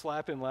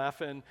slapping,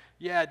 laughing.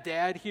 Yeah,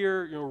 Dad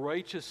here,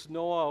 righteous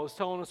Noah, was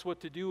telling us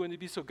what to do and to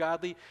be so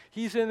godly.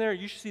 He's in there.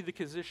 You should see the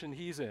position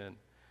he's in.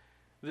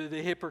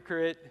 The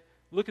hypocrite.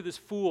 Look at this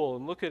fool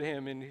and look at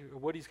him and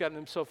what he's gotten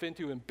himself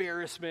into,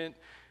 embarrassment.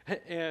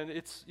 And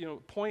it's,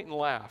 point and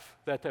laugh,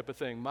 that type of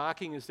thing,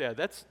 mocking his dad.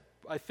 That's,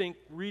 I think,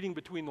 reading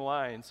between the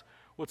lines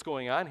what's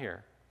going on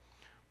here.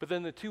 But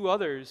then the two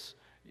others,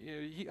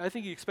 I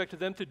think he expected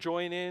them to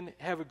join in,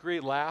 have a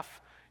great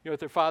laugh. at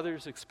their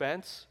father's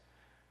expense.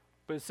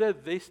 But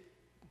instead,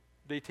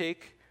 they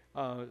take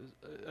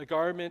a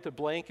garment, a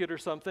blanket or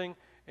something,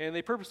 and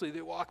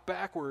they walk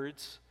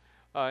backwards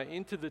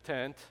into the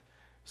tent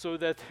so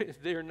that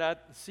they're not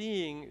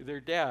seeing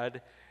their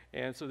dad,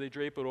 and so they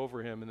drape it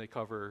over him and they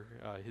cover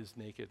his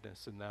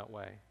nakedness in that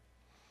way.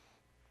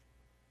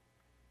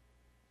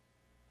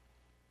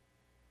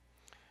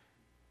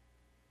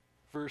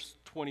 Verse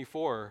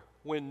 24,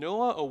 when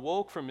Noah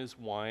awoke from his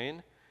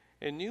wine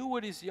and knew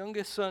what his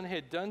youngest son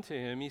had done to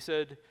him, he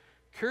said,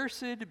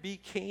 "Cursed be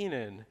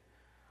Canaan,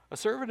 a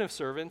servant of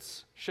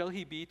servants shall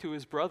he be to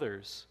his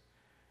brothers."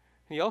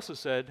 And he also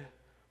said,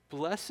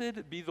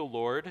 "Blessed be the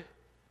Lord,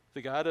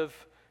 the God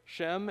of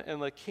Shem,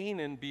 and let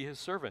Canaan be his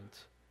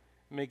servant.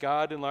 May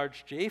God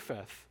enlarge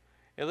Japheth,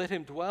 and let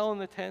him dwell in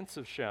the tents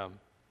of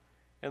Shem,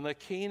 and let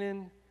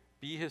Canaan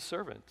be his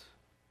servant."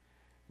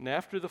 And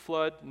after the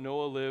flood,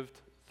 Noah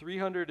lived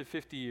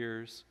 350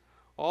 years.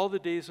 All the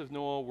days of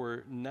Noah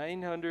were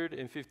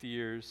 950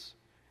 years,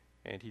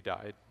 and he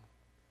died.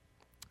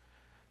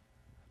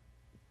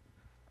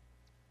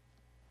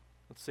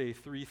 Let's say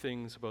three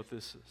things about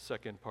this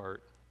second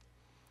part.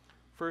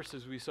 First,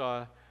 as we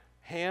saw,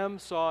 Ham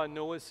saw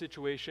Noah's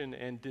situation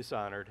and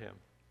dishonored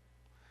him.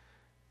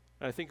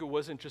 And I think it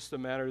wasn't just a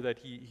matter that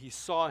he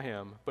saw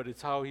him, but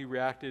it's how he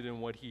reacted and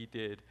what he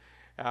did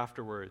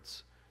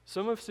afterwards.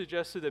 Some have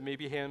suggested that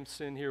maybe Ham's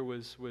sin here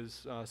was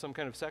some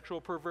kind of sexual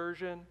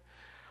perversion.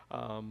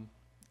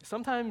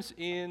 Sometimes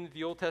in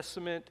the Old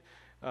Testament,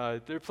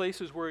 there are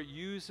places where it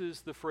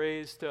uses the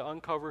phrase to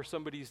uncover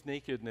somebody's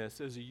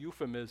nakedness as a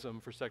euphemism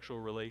for sexual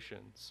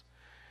relations.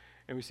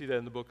 And we see that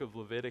in the book of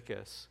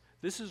Leviticus.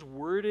 This is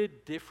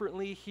worded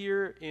differently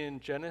here in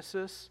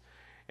Genesis,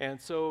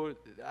 and so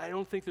I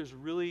don't think there's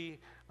really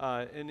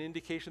an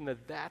indication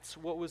that that's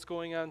what was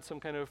going on, some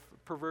kind of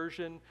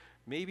perversion,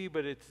 maybe,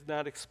 but it's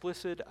not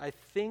explicit. I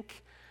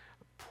think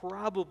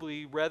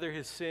probably rather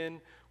his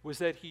sin was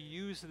that he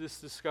used this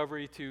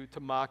discovery to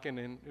mock and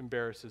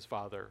embarrass his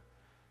father.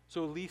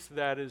 So at least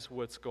that is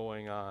what's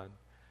going on.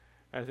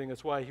 And I think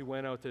that's why he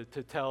went out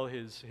to tell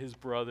his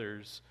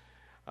brothers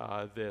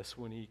this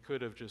when he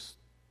could have just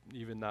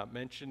even not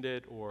mentioned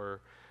it,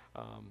 or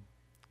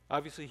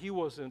obviously he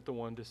wasn't the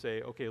one to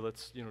say, okay,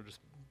 let's just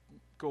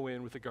go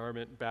in with a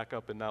garment, back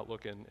up and not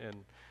look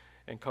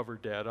and cover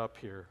dad up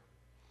here.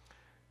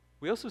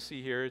 We also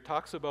see here, it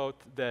talks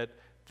about that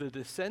the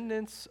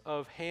descendants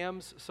of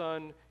Ham's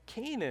son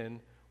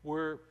Canaan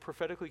were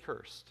prophetically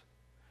cursed.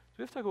 So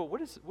we have to talk about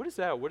what is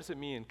that? What does it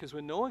mean? Because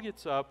when Noah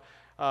gets up,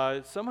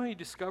 somehow he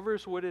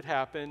discovers what had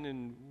happened,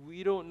 and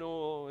we don't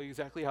know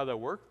exactly how that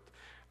worked.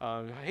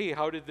 Hey,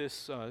 how did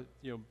this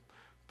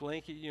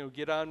blanket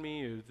get on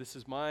me? This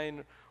is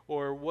mine.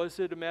 Or was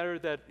it a matter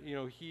that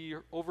he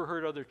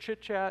overheard other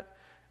chit chat?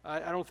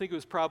 I don't think it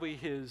was probably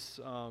his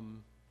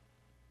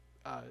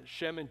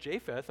Shem and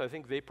Japheth. I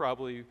think they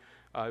probably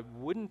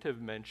wouldn't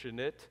have mentioned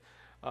it.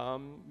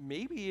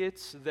 Maybe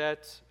it's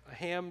that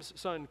Ham's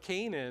son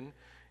Canaan,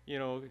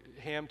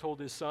 Ham told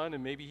his son,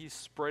 and maybe he's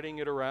spreading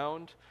it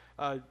around.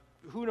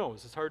 Who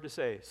knows? It's hard to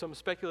say. Some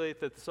speculate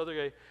that this other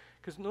guy,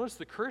 because notice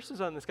the curse is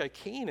on this guy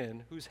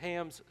Canaan, who's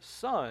Ham's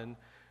son,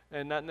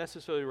 and not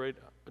necessarily right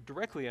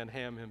directly on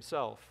Ham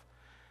himself.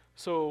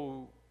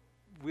 So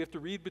we have to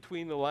read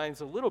between the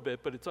lines a little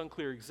bit, but it's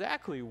unclear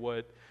exactly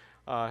what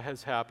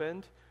has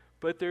happened.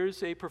 But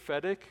there's a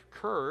prophetic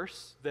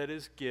curse that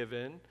is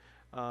given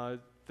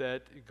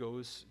that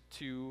goes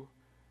to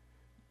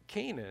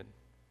Canaan.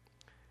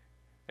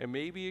 And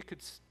maybe it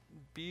could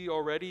be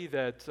already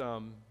that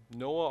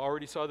Noah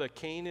already saw that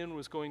Canaan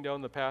was going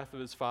down the path of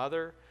his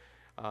father.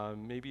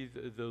 Maybe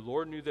the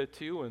Lord knew that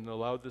too and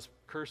allowed this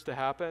curse to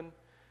happen.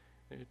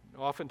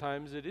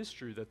 Oftentimes it is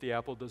true that the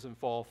apple doesn't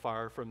fall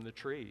far from the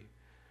tree,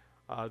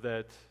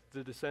 that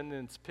the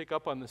descendants pick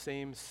up on the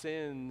same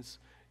sins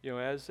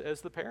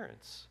as the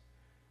parents.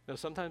 Now,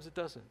 sometimes it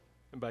doesn't.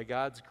 And by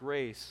God's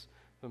grace,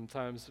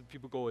 sometimes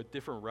people go a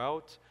different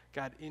route.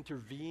 God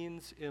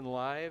intervenes in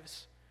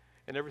lives,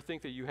 and never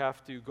think that you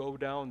have to go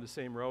down the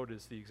same road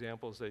as the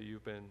examples that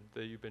you've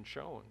been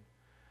shown.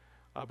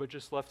 But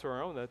just left to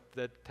our own,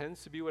 that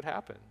tends to be what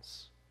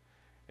happens.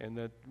 And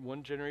that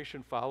one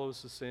generation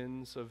follows the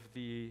sins of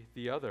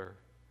the other.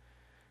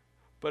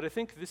 But I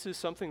think this is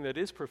something that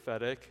is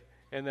prophetic,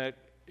 and that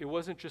it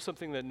wasn't just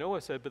something that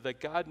Noah said, but that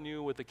God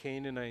knew what the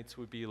Canaanites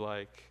would be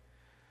like.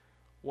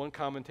 One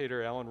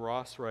commentator, Alan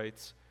Ross,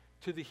 writes,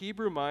 "To the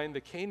Hebrew mind, the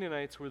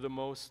Canaanites were the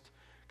most,"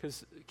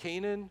 because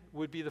Canaan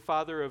would be the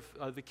father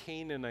of the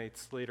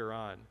Canaanites later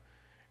on.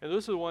 And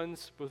those are the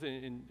ones, both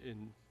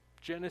in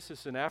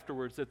Genesis and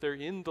afterwards, that they're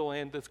in the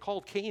land that's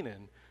called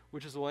Canaan,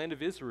 which is the land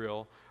of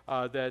Israel,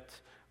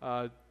 that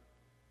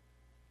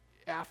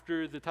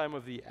after the time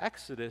of the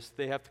Exodus,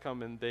 they have to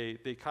come and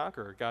they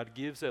conquer. God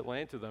gives that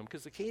land to them,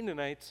 because the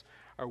Canaanites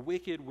are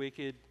wicked,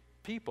 wicked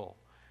people.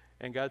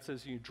 And God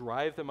says, you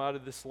drive them out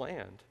of this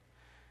land.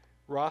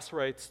 Ross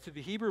writes, "To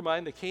the Hebrew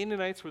mind, the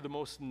Canaanites were the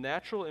most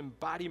natural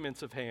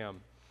embodiments of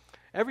Ham.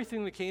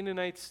 Everything the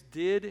Canaanites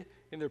did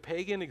in their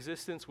pagan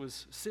existence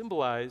was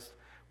symbolized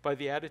by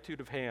the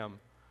attitude of Ham.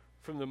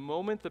 From the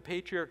moment the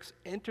patriarchs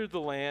entered the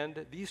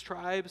land, these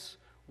tribes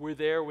were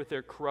there with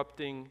their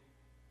corrupting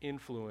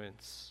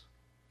influence.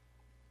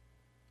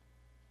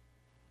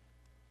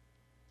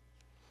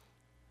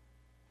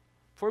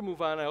 Before we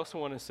move on, I also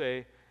want to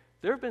say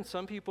there have been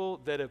some people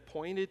that have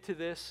pointed to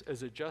this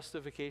as a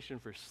justification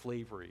for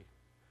slavery.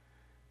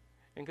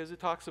 And because it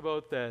talks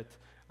about that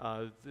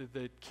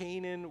that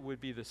Canaan would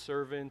be the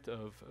servant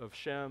of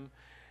Shem,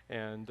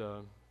 and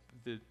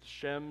the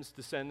Shem's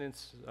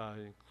descendants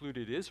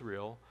included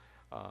Israel.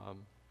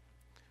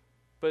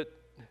 But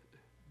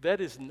that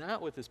is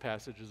not what this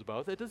passage is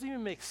about. That doesn't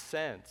even make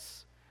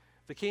sense.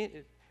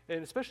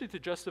 And especially to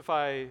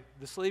justify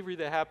the slavery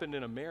that happened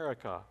in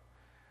America.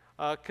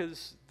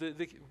 Because,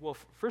 well,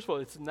 first of all,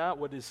 it's not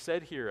what is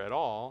said here at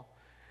all.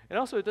 And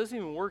also, it doesn't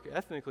even work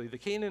ethnically. The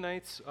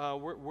Canaanites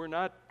were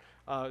not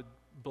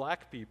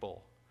black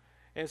people.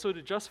 And so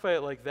to justify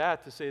it like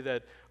that, to say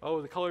that,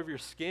 oh, the color of your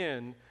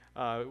skin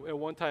at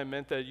one time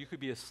meant that you could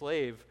be a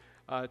slave,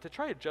 to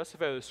try to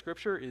justify the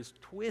scripture is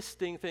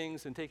twisting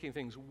things and taking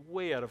things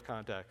way out of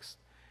context.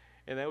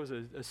 And that was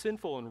a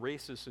sinful and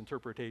racist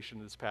interpretation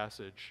of this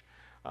passage,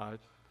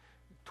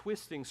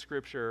 twisting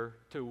scripture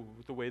to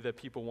the way that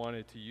people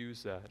wanted to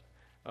use that.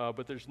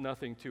 But there's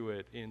nothing to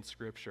it in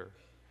scripture.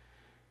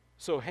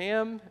 So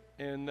Ham,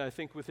 and I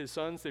think with his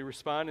sons, they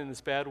respond in this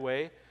bad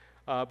way.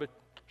 But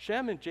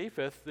Shem and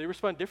Japheth, they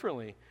respond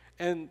differently.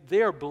 And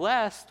they are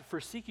blessed for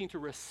seeking to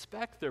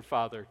respect their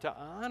father, to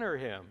honor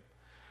him,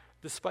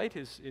 despite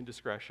his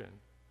indiscretion,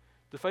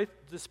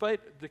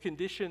 despite the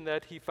condition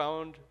that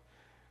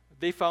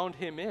they found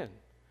him in.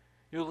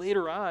 You know,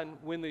 later on,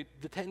 when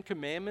the Ten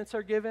Commandments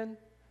are given,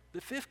 the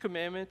fifth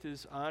commandment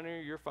is honor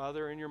your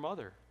father and your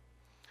mother.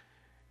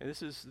 And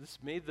this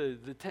made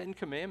the Ten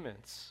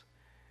Commandments.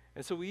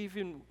 And so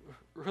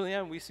early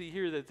on, we see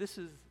here that this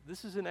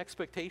is an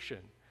expectation.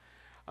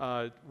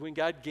 When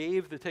God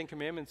gave the Ten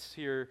Commandments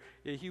here,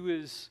 he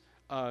was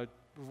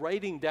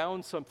writing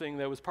down something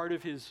that was part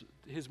of his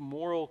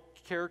moral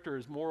character,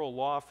 his moral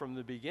law from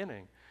the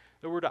beginning.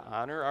 That we're to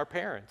honor our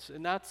parents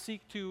and not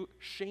seek to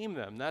shame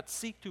them, not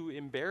seek to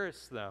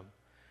embarrass them.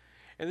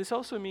 And this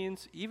also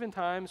means even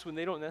times when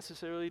they don't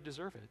necessarily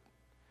deserve it.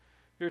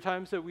 There are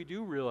times that we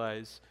do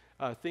realize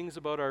things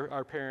about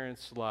our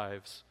parents'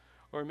 lives.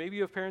 Or maybe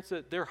you have parents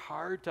that they're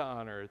hard to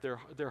honor,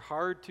 they're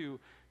hard to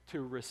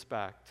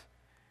respect.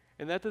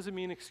 And that doesn't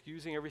mean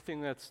excusing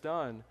everything that's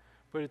done,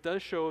 but it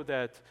does show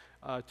that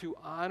to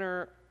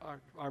honor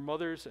our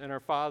mothers and our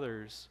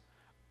fathers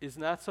is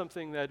not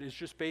something that is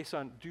just based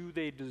on do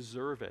they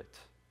deserve it.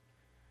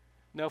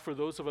 Now, for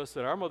those of us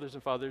that are mothers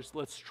and fathers,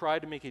 let's try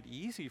to make it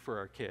easy for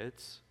our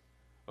kids,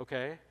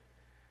 okay?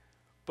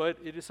 But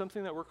it is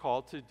something that we're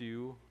called to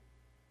do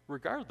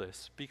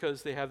regardless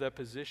because they have that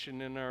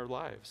position in our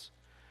lives.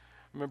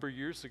 I remember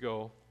years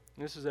ago,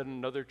 and this is at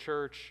another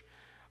church,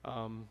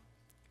 and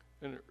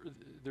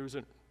there was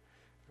an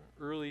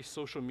early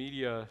social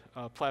media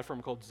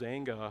platform called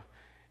Xanga,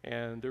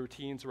 and there were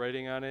teens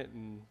writing on it,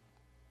 and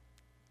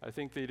I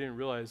think they didn't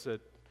realize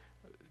that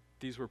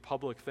these were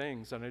public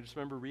things. And I just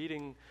remember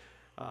reading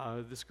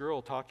this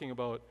girl talking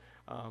about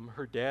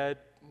her dad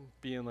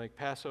being like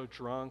passed out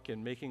drunk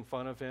and making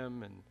fun of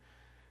him,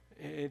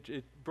 and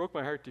it broke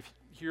my heart to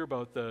hear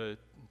about the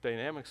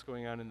dynamics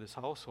going on in this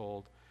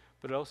household,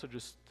 but it also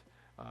just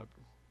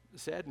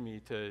saddened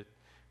me to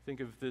think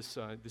of this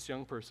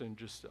young person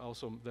just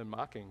also then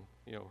mocking,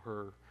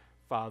 her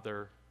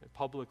father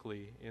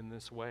publicly in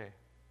this way.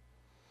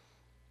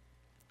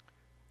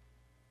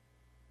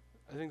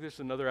 I think there's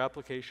another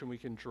application we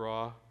can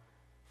draw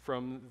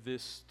from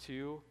this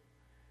too.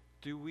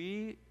 Do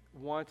we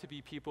want to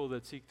be people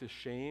that seek to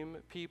shame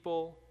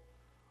people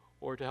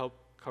or to help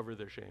cover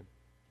their shame?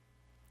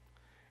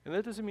 And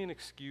that doesn't mean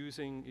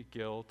excusing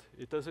guilt.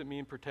 It doesn't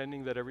mean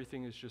pretending that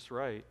everything is just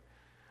right.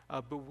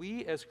 But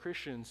we as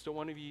Christians don't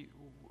want to be,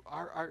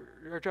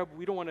 our job,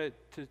 we don't want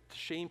to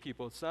shame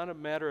people. It's not a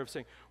matter of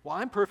saying, well,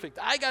 I'm perfect,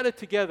 I got it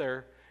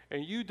together,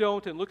 and you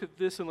don't, and look at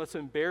this, and let's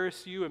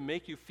embarrass you and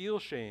make you feel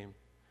shame.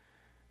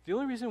 The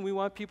only reason we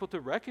want people to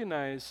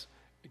recognize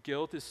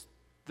guilt is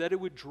that it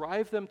would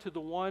drive them to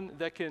the one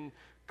that can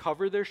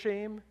cover their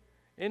shame,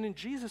 and in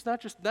Jesus,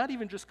 not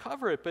even just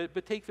cover it,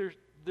 but take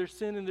their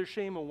sin and their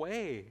shame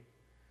away.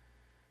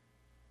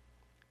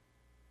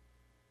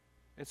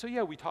 And so,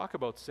 yeah, we talk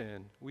about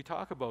sin, we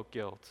talk about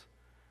guilt,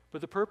 but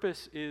the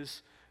purpose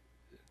is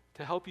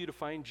to help you to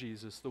find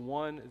Jesus, the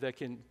one that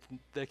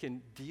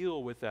can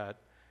deal with that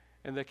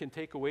and that can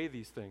take away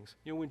these things.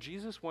 When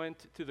Jesus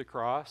went to the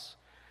cross,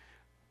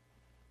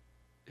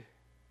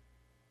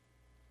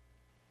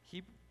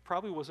 he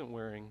probably wasn't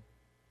wearing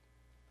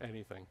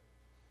anything.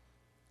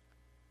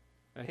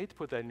 I hate to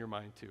put that in your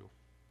mind too.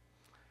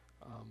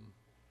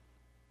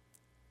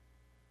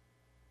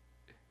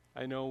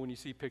 I know when you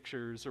see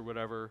pictures or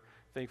whatever,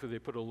 thankfully they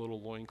put a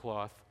little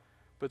loincloth.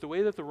 But the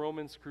way that the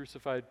Romans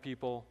crucified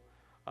people,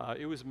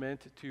 it was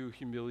meant to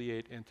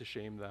humiliate and to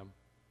shame them.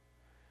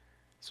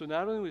 So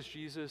not only was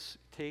Jesus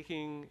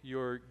taking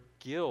your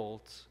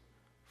guilt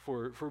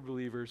for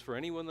believers, for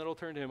anyone that'll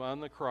turn to him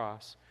on the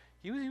cross,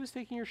 He was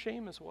taking your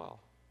shame as well.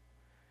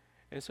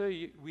 And so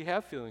we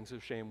have feelings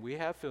of shame. We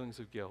have feelings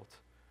of guilt.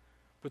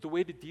 But the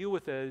way to deal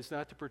with it is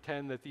not to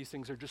pretend that these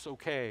things are just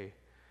okay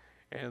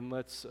and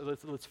let's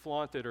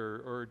flaunt it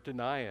or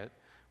deny it,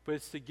 but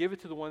it's to give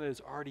it to the one that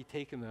has already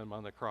taken them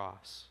on the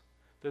cross,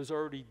 that has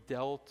already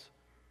dealt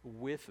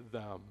with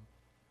them.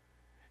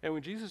 And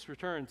when Jesus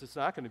returns, it's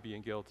not going to be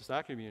in guilt. It's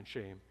not going to be in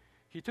shame.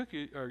 He took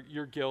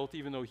your guilt,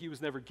 even though he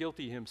was never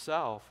guilty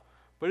himself,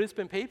 but it's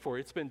been paid for.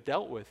 It's been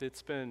dealt with.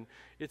 It's been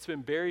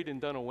buried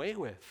and done away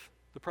with.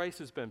 The price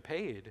has been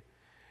paid.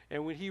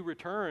 And when he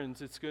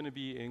returns, it's going to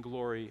be in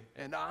glory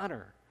and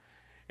honor.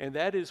 And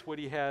that is what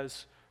he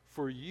has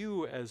for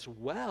you as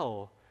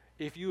well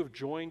if you have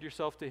joined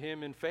yourself to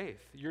him in faith.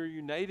 You're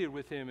united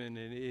with him in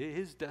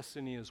his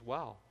destiny as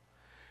well.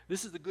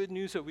 This is the good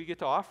news that we get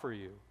to offer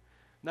you.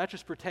 Not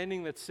just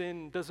pretending that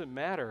sin doesn't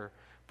matter,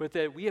 but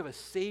that we have a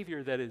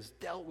Savior that has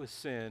dealt with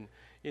sin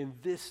in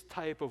this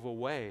type of a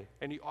way,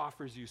 and he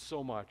offers you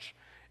so much.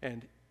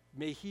 And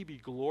may he be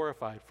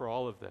glorified for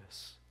all of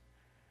this.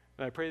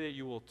 And I pray that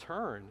you will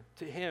turn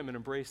to him and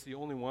embrace the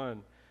only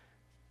one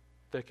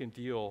that can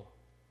deal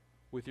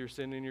with your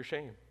sin and your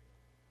shame.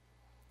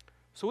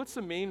 So what's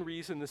the main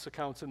reason this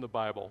account's in the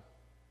Bible?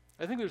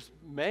 I think there's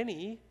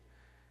many.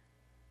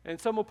 And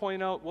some will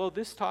point out, well,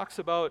 this talks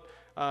about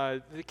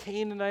the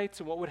Canaanites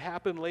and what would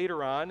happen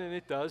later on, and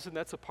it does, and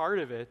that's a part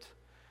of it.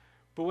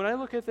 But when I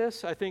look at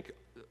this, I think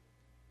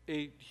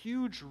a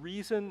huge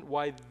reason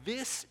why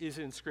this is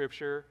in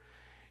Scripture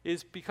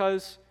is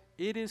because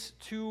it is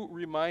to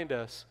remind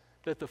us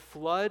that the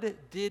flood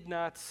did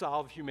not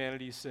solve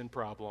humanity's sin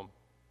problem.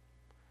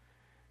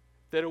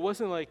 That it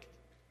wasn't like,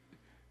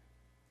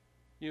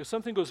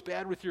 something goes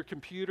bad with your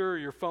computer or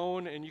your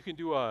phone and you can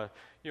do a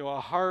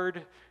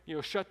hard,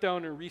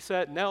 shutdown and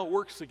reset, and now it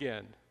works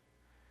again.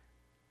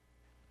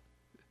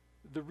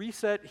 The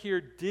reset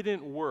here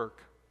didn't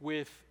work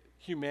with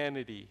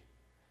humanity.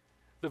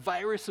 The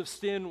virus of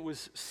sin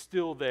was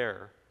still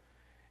there.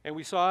 And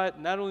we saw it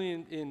not only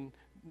in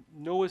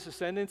Noah's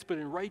descendants, but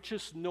in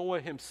righteous Noah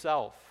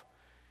himself.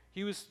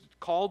 He was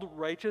called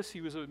righteous.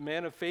 He was a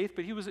man of faith,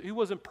 but he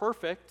wasn't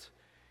perfect.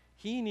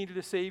 He needed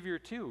a Savior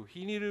too.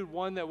 He needed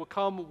one that would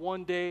come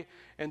one day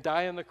and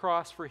die on the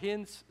cross for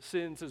his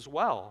sins as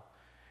well.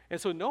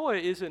 And so Noah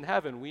is in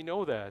heaven. We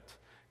know that.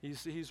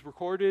 He's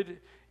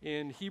recorded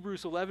in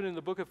Hebrews 11 in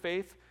the book of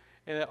faith,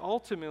 and that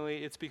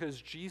ultimately it's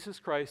because Jesus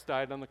Christ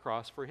died on the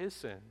cross for his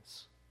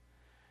sins.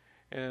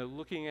 And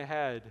looking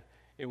ahead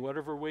in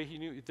whatever way he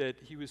knew that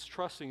he was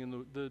trusting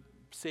in the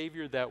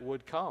Savior that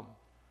would come.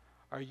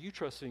 Are you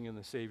trusting in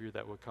the Savior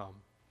that would come?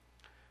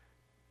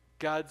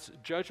 God's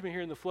judgment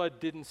here in the flood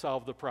didn't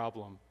solve the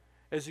problem.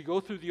 As you go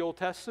through the Old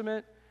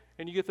Testament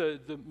and you get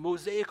the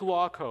Mosaic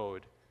Law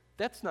Code,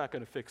 that's not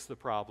going to fix the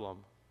problem.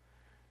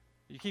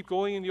 You keep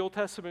going in the Old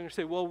Testament and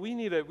say, well, we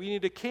need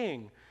a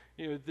king.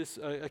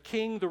 A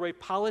king, the right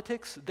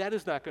politics, that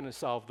is not going to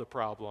solve the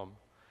problem.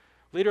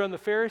 Later on, the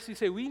Pharisees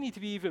say, we need to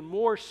be even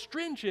more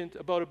stringent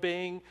about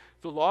obeying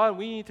the law, and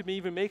we need to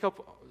even make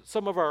up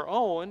some of our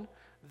own.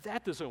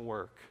 That doesn't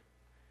work.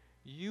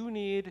 You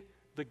need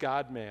the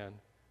God-man,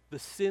 the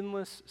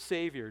sinless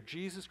Savior,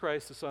 Jesus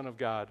Christ, the Son of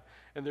God,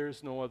 and there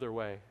is no other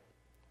way.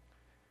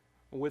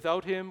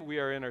 Without him, we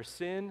are in our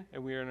sin,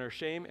 and we are in our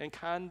shame and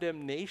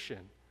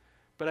condemnation.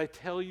 But I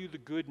tell you the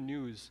good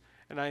news,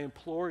 and I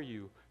implore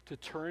you to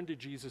turn to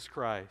Jesus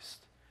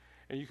Christ,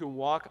 and you can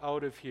walk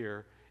out of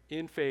here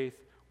in faith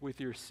with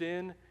your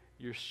sin,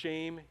 your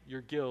shame,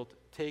 your guilt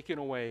taken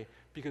away,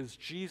 because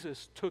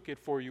Jesus took it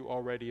for you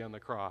already on the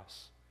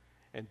cross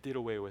and did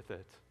away with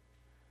it.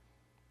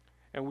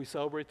 And we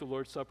celebrate the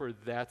Lord's Supper.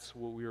 That's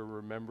what we are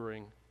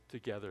remembering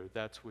together.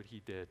 That's what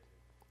he did.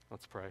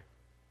 Let's pray.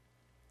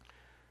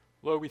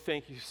 Lord, we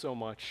thank you so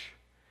much.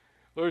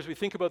 Lord, as we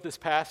think about this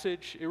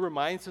passage, it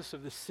reminds us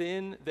of the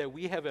sin that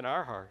we have in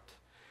our heart.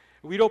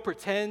 We don't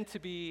pretend to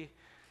be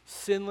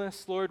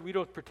sinless, Lord. We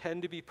don't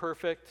pretend to be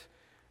perfect,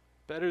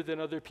 better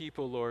than other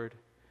people, Lord.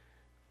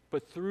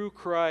 But through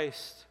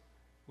Christ,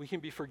 we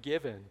can be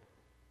forgiven.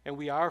 And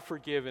we are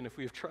forgiven if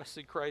we have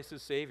trusted Christ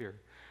as Savior.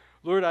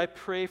 Lord, I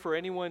pray for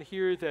anyone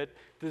here that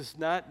does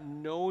not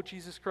know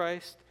Jesus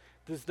Christ,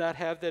 does not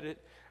have that,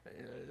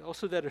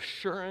 also that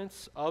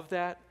assurance of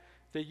that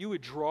you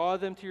would draw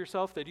them to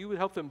yourself, that you would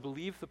help them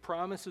believe the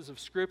promises of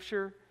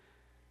Scripture,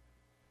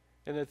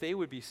 and that they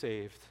would be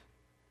saved.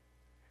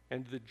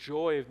 And the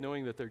joy of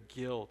knowing that their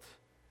guilt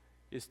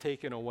is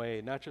taken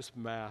away, not just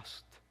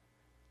masked,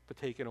 but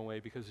taken away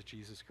because of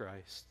Jesus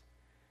Christ,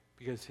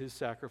 because his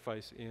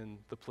sacrifice in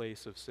the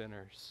place of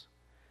sinners.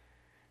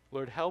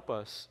 Lord, help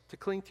us to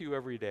cling to you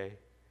every day,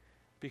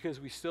 because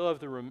we still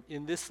have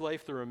in this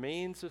life the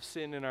remains of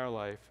sin in our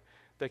life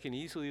that can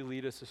easily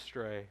lead us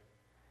astray.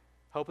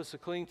 Help us to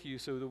cling to you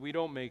so that we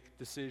don't make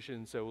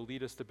decisions that will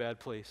lead us to bad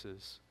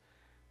places,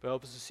 but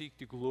help us to seek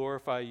to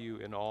glorify you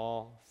in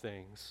all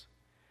things.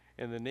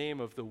 In the name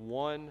of the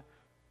one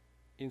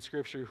in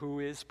Scripture who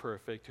is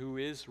perfect, who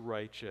is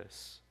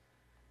righteous.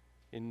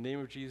 In the name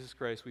of Jesus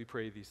Christ, we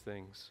pray these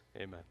things.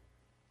 Amen.